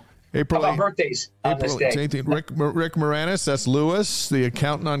fast. So April how about birthdays on this day? 18th, Rick Moranis, that's Lewis, the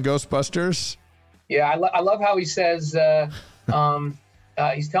accountant on Ghostbusters. Yeah, I love how he says,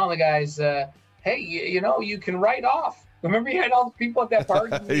 he's telling the guys, hey, you can write off. Remember you had all the people at that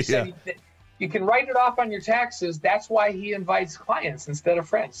party? He said you can write it off on your taxes. That's why he invites clients instead of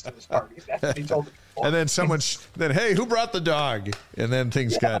friends to his parties. That's what he told them. And then hey, who brought the dog? And then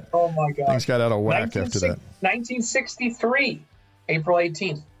things got things got out of whack after that. 1963, April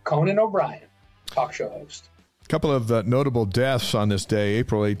 18th, Conan O'Brien, talk show host. A couple of notable deaths on this day,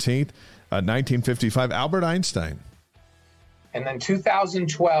 April 18th, 1955, Albert Einstein. And then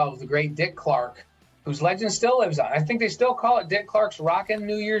 2012, the great Dick Clark whose legend still lives on. I think they still call it Dick Clark's Rockin'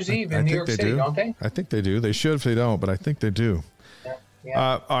 New Year's Eve in New York City, don't they? I think they do. They should if they don't, but I think they do.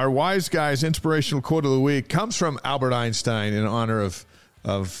 Yeah. Our Wise Guys inspirational quote of the week comes from Albert Einstein in honor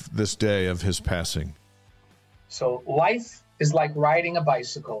of this day of his passing. So life is like riding a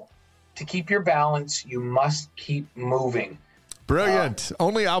bicycle. To keep your balance, you must keep moving. Brilliant.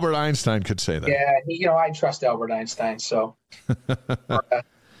 Only Albert Einstein could say that. Yeah, I trust Albert Einstein, so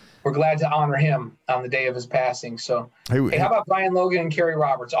we're glad to honor him on the day of his passing. So, hey, how about Brian Logan and Kerry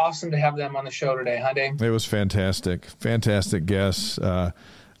Roberts? Awesome to have them on the show today, huh, Dave? It was fantastic. Fantastic guests.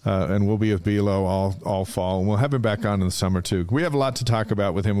 And we'll be with Bilo all fall. And we'll have him back on in the summer, too. We have a lot to talk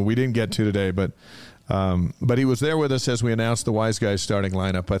about with him, and we didn't get to today, but he was there with us as we announced the Wise Guys starting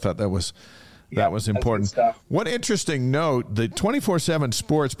lineup. I thought that was important. One interesting note, the 24/7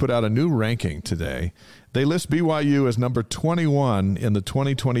 Sports put out a new ranking today. They list BYU as number 21 in the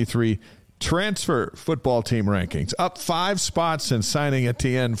 2023 transfer football team rankings, up 5 spots since signing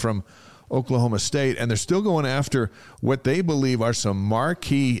Etienne from Oklahoma State, and they're still going after what they believe are some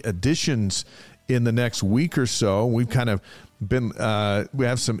marquee additions in the next week or so. We've kind of been we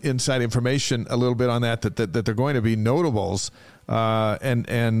have some inside information a little bit on that they're going to be notables,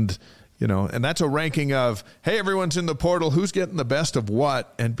 and that's a ranking of, hey, everyone's in the portal, who's getting the best of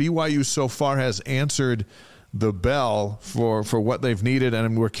what, and BYU so far has answered the bell for what they've needed,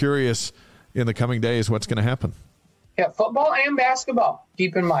 and we're curious in the coming days what's going to happen. Yeah, football and basketball.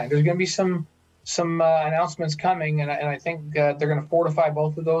 Keep in mind, there's going to be some announcements coming, and I think they're going to fortify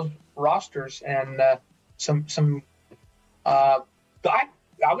both of those rosters. And I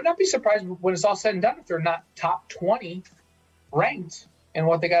would not be surprised when it's all said and done if they're not top 20 ranked in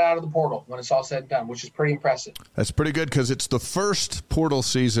what they got out of the portal when it's all said and done, which is pretty impressive. That's pretty good because it's the first portal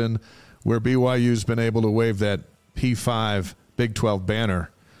season where BYU's been able to wave that P5 Big 12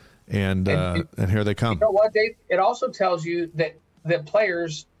 banner. And here they come. You know what, Dave? It also tells you that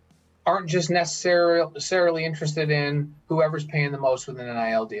players aren't just necessarily interested in whoever's paying the most with an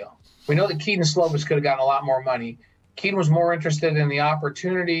NIL deal. We know that Keaton Slovis could have gotten a lot more money. Keaton was more interested in the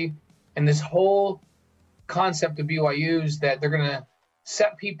opportunity and this whole concept of BYU's that they're going to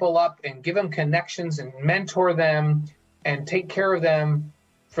set people up and give them connections and mentor them and take care of them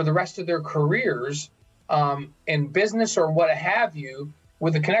for the rest of their careers in business or what have you,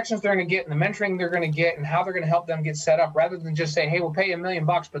 with the connections they're going to get and the mentoring they're going to get and how they're going to help them get set up, rather than just say, hey, we'll pay you $1 million,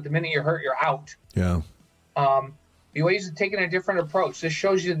 but the minute you're hurt, you're out. Yeah. BYU's taking a different approach. This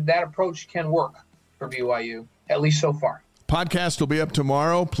shows you that approach can work for BYU, at least so far. Podcast will be up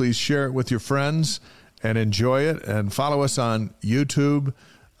tomorrow. Please share it with your friends and enjoy it, and follow us on YouTube.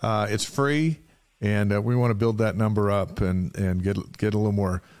 It's free, and we want to build that number up and get a little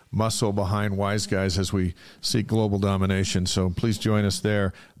more muscle behind Wise Guys as we seek global domination. So please join us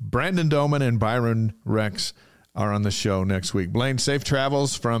there. Brandon Doman and Byron Rex are on the show next week. Blaine, safe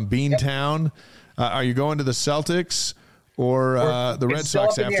travels from Beantown. Are you going to the Celtics or the Red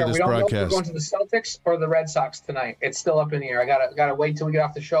Sox after this broadcast? We don't know if we're going to the Celtics or the Red Sox tonight. It's still up in the air. I gotta wait till we get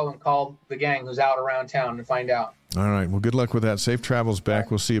off the show and call the gang who's out around town to find out. All right. Well, good luck with that. Safe travels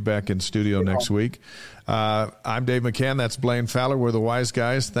back. We'll see you back in studio next week. I'm Dave McCann. That's Blaine Fowler. We're the Wise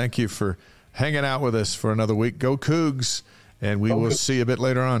Guys. Thank you for hanging out with us for another week. Go Cougs, and we will see you a bit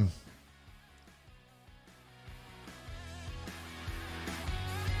later on.